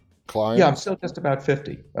 100 clients? Yeah, I'm still just about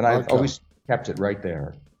 50. And I've always kept it right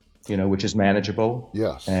there, which is manageable.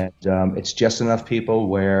 Yes. And it's just enough people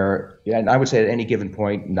where, and I would say at any given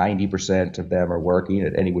point, 90% of them are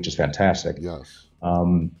working which is fantastic. Yes.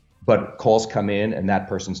 But calls come in and that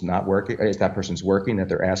person's not working, that person's working that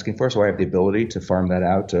they're asking for. So I have the ability to farm that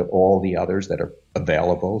out to all the others that are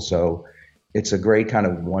available. So it's a great kind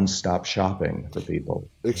of one-stop shopping for people.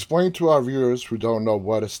 Explain to our viewers who don't know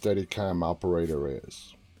what a Steadicam operator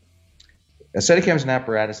is. A Steadicam is an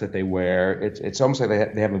apparatus that they wear. It's almost like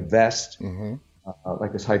they have a vest, Mm-hmm.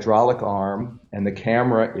 like this hydraulic arm, and the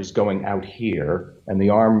camera is going out here, and the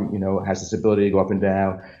arm, has this ability to go up and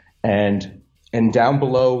down, and down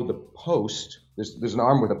below the post, there's an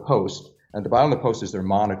arm with a post. At the bottom of the post is their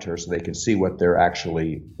monitor, so they can see what they're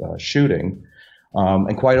actually shooting.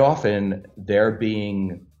 And quite often they're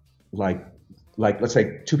being like let's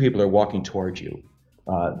say two people are walking towards you.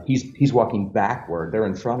 He's walking backward. They're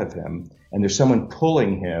in front of him, and there's someone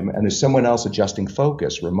pulling him, and there's someone else adjusting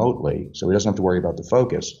focus remotely, so he doesn't have to worry about the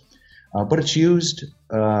focus. But it's used,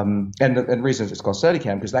 and the reason it's called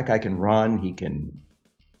Steadicam because that guy can run, he can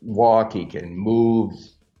walk, he can move,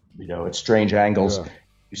 at strange angles. Yeah.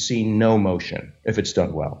 You see no motion if it's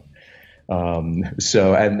done well.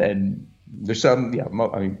 So and there's some,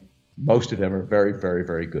 most of them are very, very,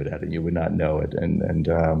 very good at it, and you would not know it. And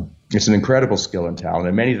it's an incredible skill and talent,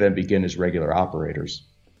 and many of them begin as regular operators.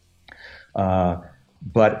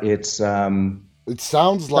 But it's It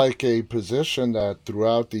sounds like a position that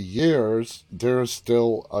throughout the years there's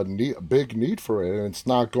still a big need for it, and it's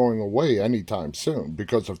not going away anytime soon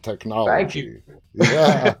because of technology. Thank you.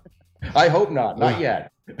 Yeah. I hope not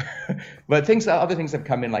yet. But other things have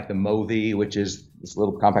come in, like the Movi, which is this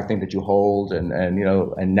little compact thing that you hold,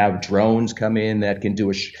 and now drones come in that can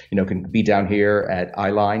can be down here at eye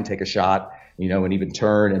line, take a shot, and even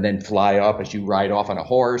turn and then fly up as you ride off on a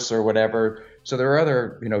horse or whatever. So there are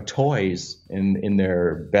other, toys in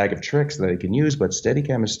their bag of tricks that they can use, but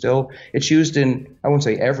Steadicam is it's used in, I won't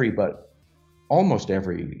say every, but almost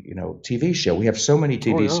every, TV show. We have so many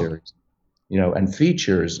TV series, and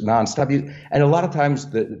features nonstop. And a lot of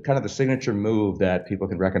times the signature move that people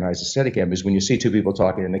can recognize as Steadicam is when you see two people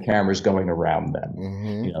talking and the camera's going around them.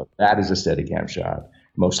 Mm-hmm. That is a Steadicam shot,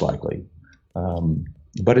 most likely.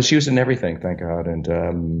 But it's used in everything, thank God.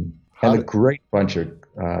 And a great bunch of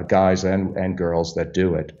guys and girls that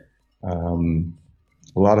do it.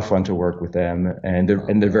 A lot of fun to work with them, and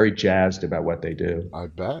they're very jazzed about what they do. I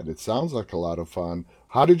bet. It sounds like a lot of fun.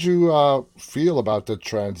 How did you feel about the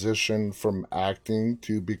transition from acting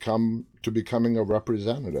to becoming a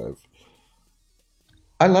representative?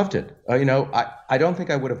 I loved it. I don't think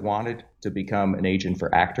I would have wanted to become an agent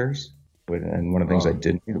for actors, and one of the things I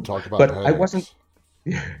didn't. Talk about but headaches.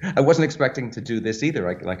 I wasn't expecting to do this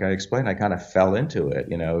either. Like I explained, I kind of fell into it,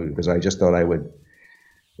 because I just thought I would,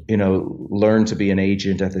 learn to be an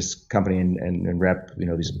agent at this company and rep,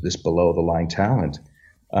 this below the line talent.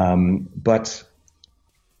 But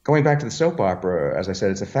going back to the soap opera, as I said,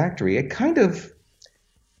 it's a factory. It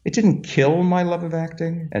didn't kill my love of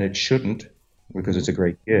acting, and it shouldn't, because it's a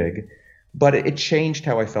great gig. But it changed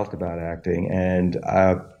how I felt about acting, and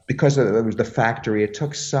because it was the factory, it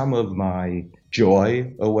took some of my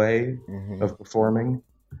joy away of performing.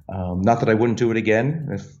 Not that I wouldn't do it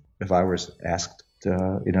again if I was asked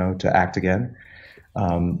to act again.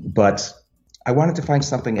 But I wanted to find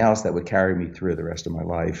something else that would carry me through the rest of my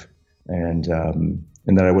life, and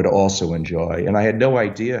that I would also enjoy. And I had no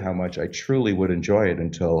idea how much I truly would enjoy it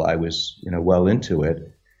until I was well into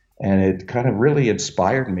it. And it kind of really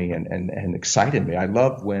inspired me and excited me. I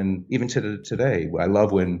love when, even today, I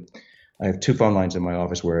love when I have two phone lines in my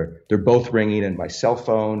office where they're both ringing, and my cell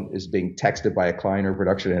phone is being texted by a client or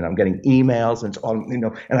production, and I'm getting emails, and it's all, and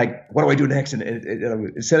what do I do next? And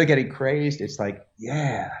instead of getting crazed, it's like,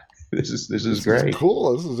 yeah, this is great. Is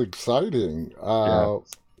cool. This is exciting. Yeah.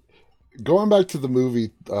 Going back to the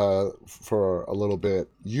movie for a little bit,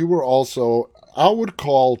 you were also, I would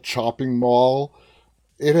call Chopping Mall.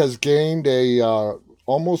 It has gained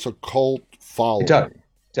almost a cult following. It does.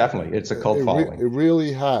 Definitely. It's a cult following. It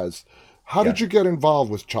really has. How did you get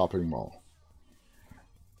involved with Chopping Mall?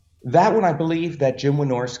 That one, I believe that Jim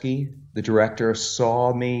Wynorski, the director,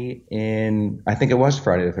 saw me in, I think it was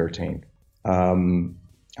Friday the 13th. I'm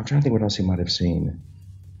trying to think what else he might have seen.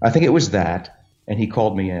 I think it was that, and he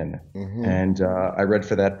called me in. Mm-hmm. And I read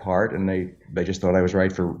for that part, and they just thought I was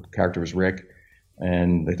right. For character was Rick.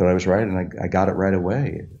 And they thought I was right, and I got it right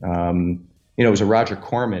away. It was a Roger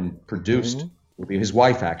Corman produced. Mm-hmm. His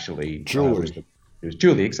wife, actually. Julie. It was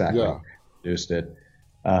Julie, exactly. Yeah. Produced it.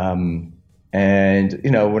 And,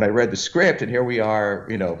 when I read the script, and here we are,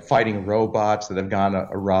 fighting robots that have gone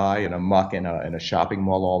awry and amok in a shopping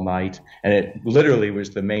mall all night. And it literally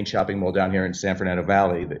was the main shopping mall down here in San Fernando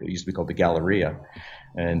Valley. That used to be called the Galleria.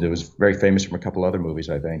 And it was very famous from a couple other movies,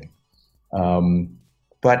 I think.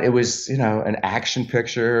 But it was, an action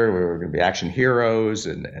picture. We were going to be action heroes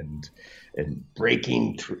and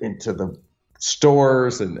breaking into the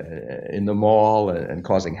stores and in the mall and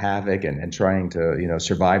causing havoc and trying to,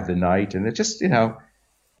 survive the night. And it just, it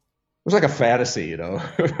was like a fantasy,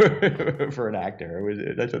 for an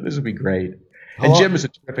actor. I thought this would be great. And Hello. Jim is a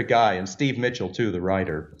terrific guy, and Steve Mitchell too, the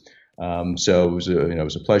writer. So it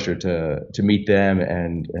was a pleasure to meet them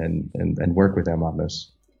and work with them on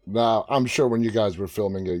this. Now, I'm sure when you guys were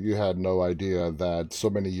filming it, you had no idea that so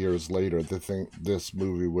many years later, this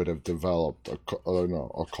movie would have developed a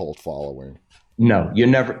cult following. No,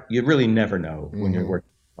 you really never know when you're Hmm. working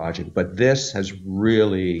on a project. But this has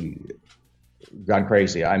really gone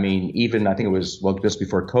crazy. I mean, even I think it was just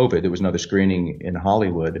before COVID, there was another screening in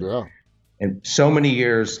Hollywood, Yeah. and so many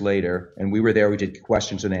years later, and we were there. We did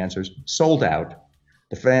questions and answers, sold out.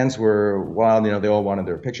 The fans were wild. They all wanted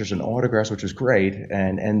their pictures and autographs, which was great.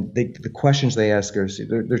 And the questions they ask us,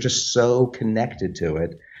 they're just so connected to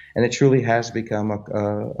it, and it truly has become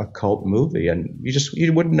a cult movie. And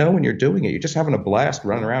you wouldn't know when you're doing it. You're just having a blast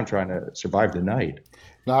running around trying to survive the night.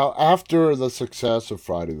 Now, after the success of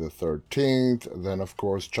Friday the 13th, then of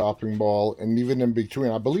course Chopping Mall, and even in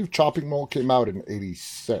between, I believe Chopping Mall came out in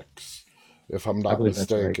 '86, if I'm I not believe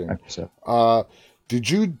that's right. I mistaken. think so. Uh, did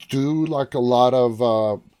you do like a lot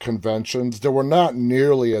of conventions? There were not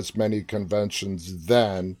nearly as many conventions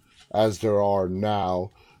then as there are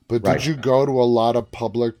now, but did Right. you go to a lot of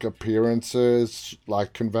public appearances,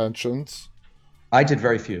 like conventions? I did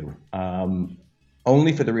very few,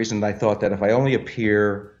 only for the reason that I thought that if I only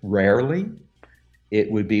appear rarely, it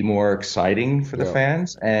would be more exciting for the Yeah.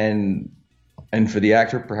 fans and for the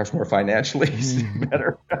actor, perhaps more financially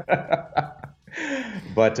better.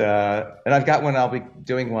 But and I've got one. I'll be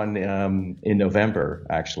doing one in November.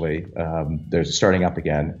 Actually, they're starting up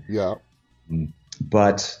again. Yeah.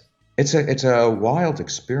 But it's a wild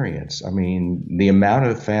experience. I mean, the amount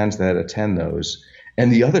of fans that attend those,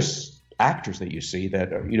 and the other actors that you see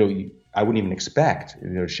that I wouldn't even expect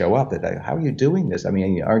to show up. How are you doing this? I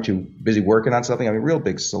mean, aren't you busy working on something? I mean, real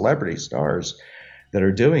big celebrity stars that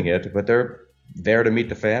are doing it, but they're there to meet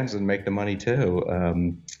the fans and make the money too.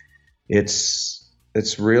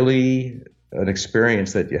 It's really an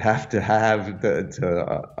experience that you have to have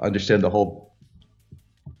to understand the whole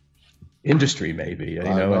industry, maybe, I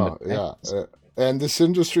and the know, yeah. fans. And this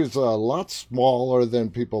industry is a lot smaller than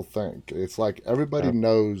people think. It's like everybody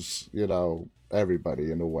knows, everybody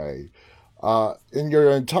in a way. In your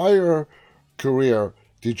entire career,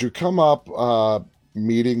 did you come up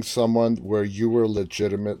meeting someone where you were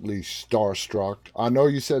legitimately starstruck? I know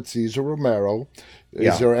you said Cesar Romero. Is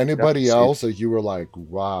Yeah, there anybody yeah, else that you were like,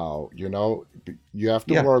 wow, you have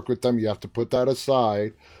to yeah, work with them, you have to put that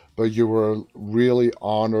aside, but you were really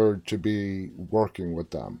honored to be working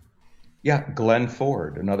with them? yeah. Glenn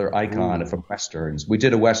Ford, another icon Ooh. from westerns. We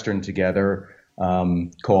did a western together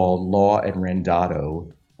called Law and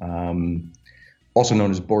Rendado, also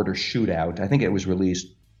known as Border Shootout. I think it was released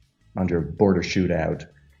under Border Shootout.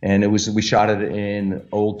 And we shot it in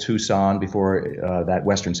old Tucson before that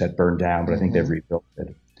Western set burned down, but I think they've Hmm. rebuilt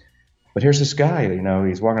it. But here's this guy,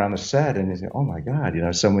 he's walking on the set and he's like, oh my God,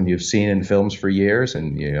 someone you've seen in films for years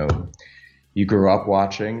and, you grew up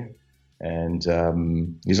watching and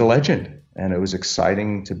he's a legend. And it was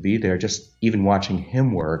exciting to be there, just even watching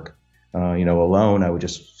him work, alone. I would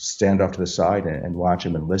just stand off to the side and watch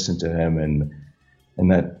him and listen to him and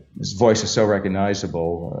that his voice is so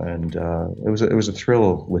recognizable, and it was a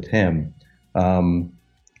thrill with him. Um,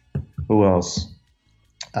 who else?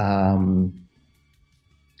 Um,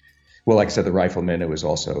 well, like I said, the Rifleman. It was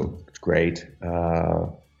also great.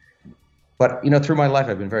 But through my life,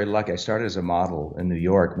 I've been very lucky. I started as a model in New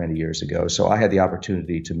York many years ago, so I had the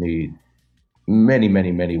opportunity to meet many,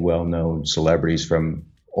 many, many well-known celebrities from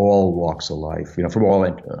all walks of life. From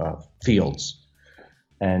all fields.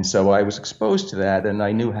 And so I was exposed to that, and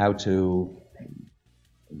I knew how to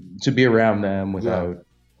be around them Yeah. without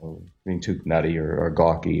being too nutty or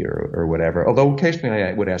gawky or whatever. Although occasionally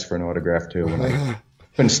I would ask for an autograph too when I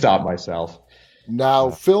couldn't stop myself. Now,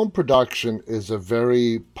 film production is a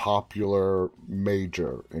very popular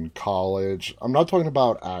major in college. I'm not talking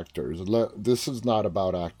about actors. This is not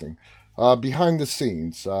about acting. Behind the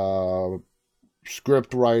scenes,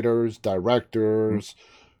 script writers, directors,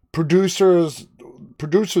 producers.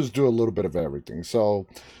 Producers do a little bit of everything. So,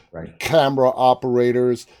 Right. camera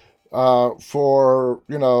operators, for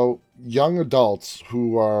young adults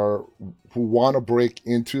who want to break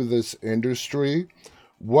into this industry,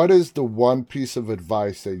 what is the one piece of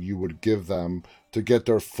advice that you would give them to get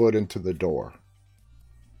their foot into the door?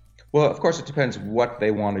 Well, of course, it depends what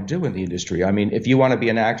they want to do in the industry. I mean, if you want to be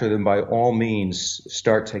an actor, then by all means,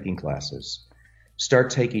 start taking classes. Start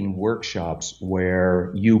taking workshops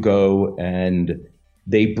where you go and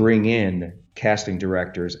they bring in casting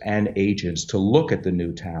directors and agents to look at the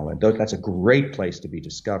new talent. That's a great place to be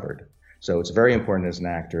discovered. So it's very important as an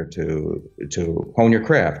actor to hone your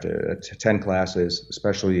craft, to attend classes,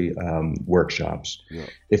 especially workshops. Yeah.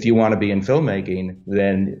 If you want to be in filmmaking,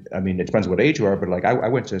 then, I mean, it depends what age you are, but like I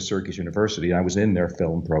went to Syracuse University and I was in their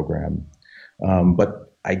film program.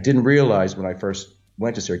 But I didn't realize when I first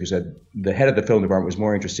went to Syracuse that the head of the film department was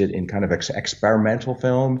more interested in kind of experimental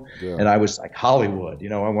film. Yeah. And I was like, Hollywood,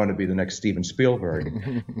 I want to be the next Steven Spielberg.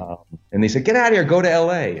 And they said, get out of here, go to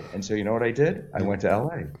LA. And so you know what I did? I went to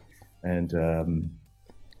LA. And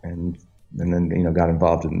then got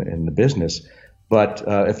involved in the business. But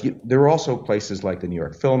there are also places like the New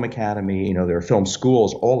York Film Academy. There are film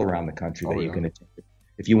schools all around the country that you can attend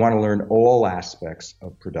if you want to learn all aspects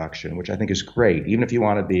of production, which I think is great. Even if you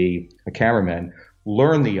want to be a cameraman,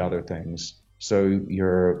 learn the other things so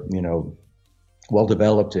you're well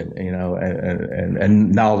developed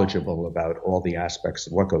and knowledgeable about all the aspects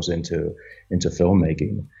of what goes into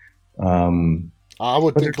filmmaking. I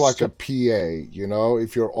would think like a PA,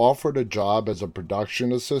 if you're offered a job as a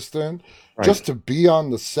production assistant, right, just to be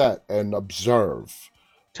on the set and observe.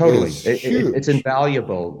 Totally. It's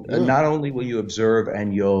invaluable. Yeah. Not only will you observe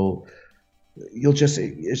and you'll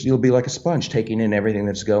be like a sponge taking in everything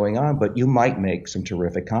that's going on, but you might make some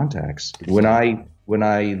terrific contacts. Exactly. When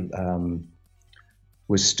I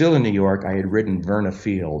was still in New York, I had written Verna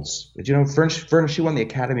Fields. Verna, she won the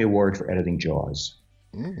Academy Award for editing Jaws.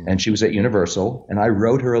 And she was at Universal, and I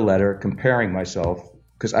wrote her a letter comparing myself,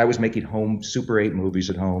 because I was making Super 8 movies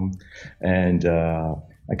at home, and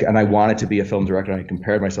I wanted to be a film director. And I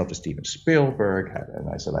compared myself to Steven Spielberg, and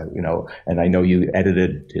I said, and I know you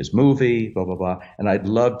edited his movie, blah, blah, blah, and I'd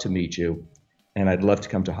love to meet you, and I'd love to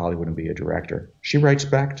come to Hollywood and be a director. She writes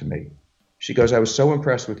back to me. She goes, I was so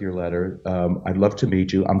impressed with your letter. I'd love to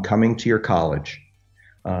meet you. I'm coming to your college.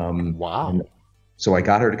 Wow. So I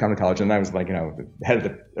got her to come to college, and I was like, the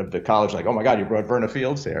head of the college, like, oh my God, you brought Verna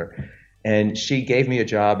Fields here. And she gave me a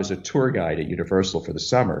job as a tour guide at Universal for the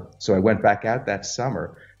summer. So I went back out that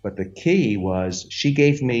summer. But the key was she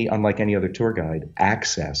gave me, unlike any other tour guide,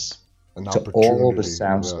 access to all the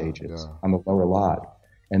sound stages on the lower lot.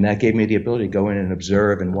 And that gave me the ability to go in and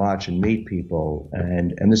observe and watch and meet people.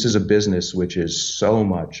 And this is a business which is so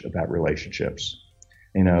much about relationships.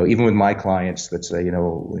 Even with my clients that say,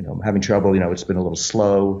 I'm having trouble, it's been a little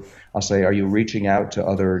slow. I'll say, are you reaching out to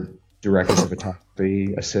other directors of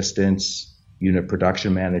photography, assistants,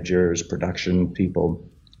 production managers, production people?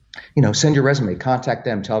 Send your resume, contact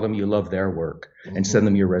them, tell them you love their work, and send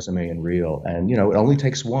them your resume and reel. And, it only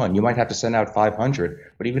takes one. You might have to send out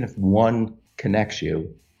 500, but even if one connects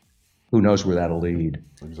you, who knows where that'll lead.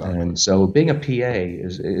 Exactly. And so being a PA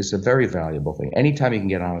is a very valuable thing. Anytime you can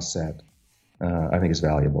get on a set, I think is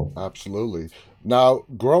valuable. Absolutely. Now,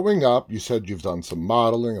 growing up, you said you've done some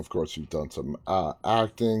modeling. Of course, you've done some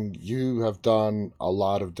acting. You have done a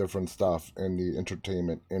lot of different stuff in the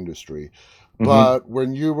entertainment industry. But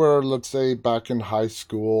when you were, let's say, back in high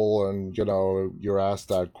school and, you're asked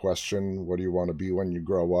that question, what do you want to be when you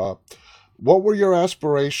grow up? What were your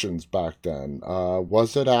aspirations back then?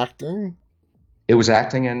 Was it acting? It was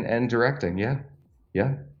acting and directing, yeah.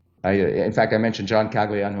 Yeah. In fact, I mentioned John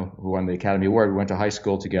Cagliano, who won the Academy Award. We went to high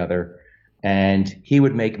school together, and he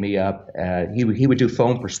would make me up. He would do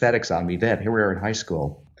foam prosthetics on me then. Here we are in high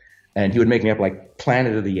school, and he would make me up like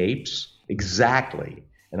Planet of the Apes, exactly.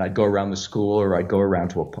 And I'd go around the school, or I'd go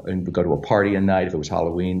around go to a party at night if it was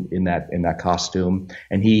Halloween in that costume.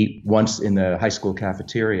 And he once in the high school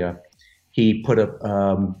cafeteria, he put not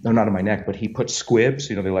on my neck, but he put squibs,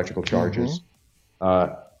 the electrical charges,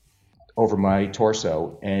 over my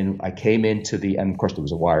torso, and I came into and of course there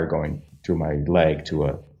was a wire going through my leg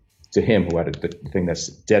to him who had the thing that's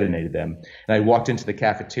detonated them. And I walked into the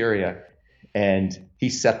cafeteria, and he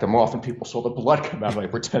set them off, and people saw the blood come out. I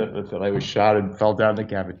pretended that I was shot and fell down the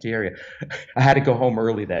cafeteria. I had to go home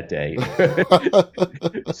early that day,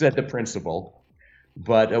 said the principal.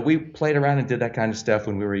 But we played around and did that kind of stuff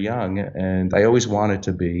when we were young, and I always wanted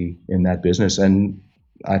to be in that business. And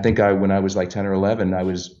I think when I was like 10 or 11,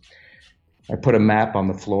 I put a map on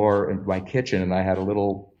the floor in my kitchen, and I had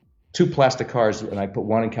two plastic cars, and I put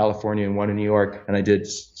one in California and one in New York, and I did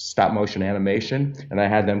stop motion animation, and I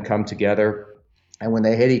had them come together. And when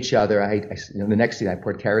they hit each other, the next scene I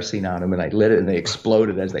poured kerosene on them, and I lit it, and they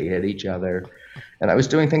exploded as they hit each other. And I was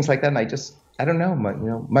doing things like that, and I don't know.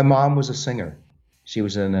 My mom was a singer. She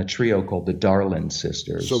was in a trio called the Darlin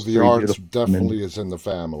Sisters. So the arts definitely is in the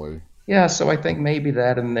family. Yeah, so I think maybe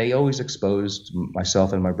that, and they always exposed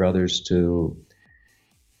myself and my brothers to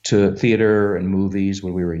theater and movies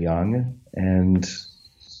when we were young, and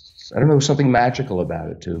I don't know, something magical about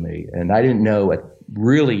it to me. And I didn't know at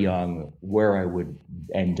really young where I would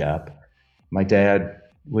end up. My dad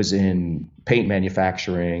was in paint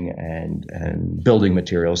manufacturing and building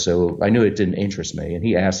materials, so I knew it didn't interest me. And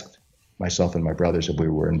he asked myself and my brothers if we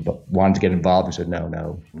wanted to get involved. We said no,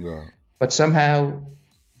 no. Yeah. But somehow,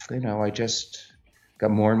 I just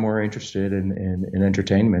got more and more interested in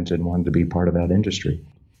entertainment and wanted to be part of that industry.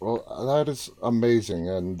 Well, that is amazing,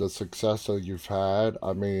 and the success that you've had.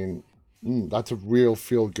 I mean, that's a real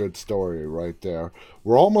feel good story right there.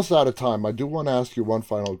 We're almost out of time. I do want to ask you one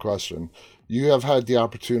final question. You have had the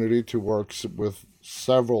opportunity to work with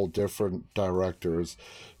several different directors.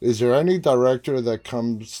 Is there any director that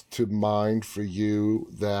comes to mind for you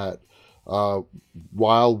that, uh,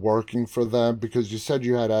 while working for them, because you said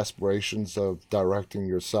you had aspirations of directing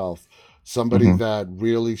yourself, somebody Hmm. that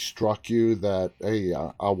really struck you that, hey,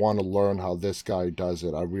 I want to learn how this guy does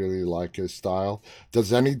it. I really like his style.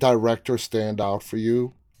 Does any director stand out for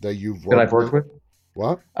you that you've That worked I've worked with? with.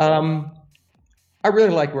 What? Um, I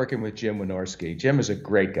really like working with Jim Wynorski. Jim is a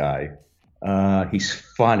great guy. He's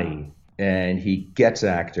funny and he gets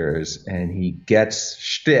actors and he gets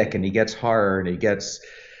shtick and he gets horror and he gets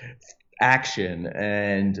action.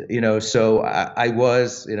 And, so I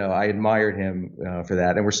admired him for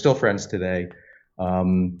that. And we're still friends today.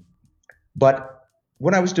 Um, but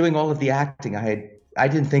when I was doing all of the acting, I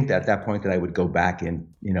didn't think that at that point that I would go back in,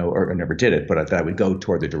 or I never did it, but that I would go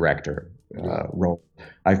toward the director Yeah, role.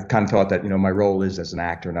 I've kind of thought that my role is as an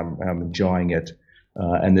actor, and I'm enjoying it,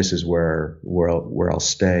 and this is where I'll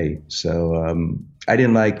stay. So I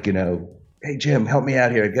didn't like hey Jim, help me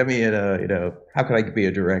out here, get me in a how can I be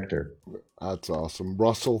a director? that's awesome.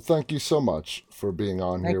 Russell, thank you so much for being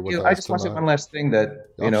on Thank here with you. I us just want to say tonight. one last thing that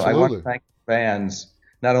I want to Absolutely. thank fans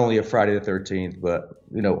not only of Friday the 13th, but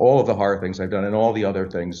all of the horror things I've done and all the other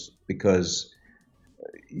things because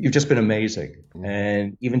you've just been amazing. Hmm.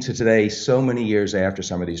 And even to today, so many years after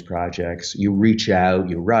some of these projects, you reach out,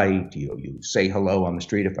 you write, you say hello on the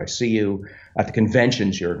street if I see you. At the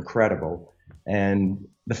conventions, you're incredible. And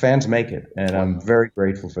the fans make it. And Oh, I'm yeah. very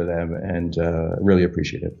grateful for them and really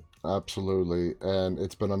appreciate it. Absolutely. And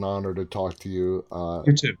it's been an honor to talk to you.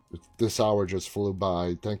 You too. This hour just flew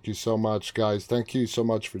by. Thank you so much, guys. Thank you so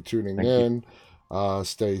much for tuning Thank you. in.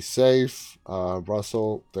 Stay safe.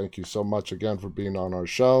 Russell, thank you so much again for being on our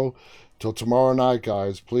show. Till tomorrow night,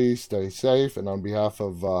 guys, please stay safe. And on behalf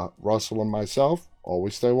of Russell and myself,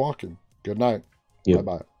 always stay walking. Good night. Bye You.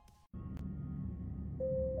 bye.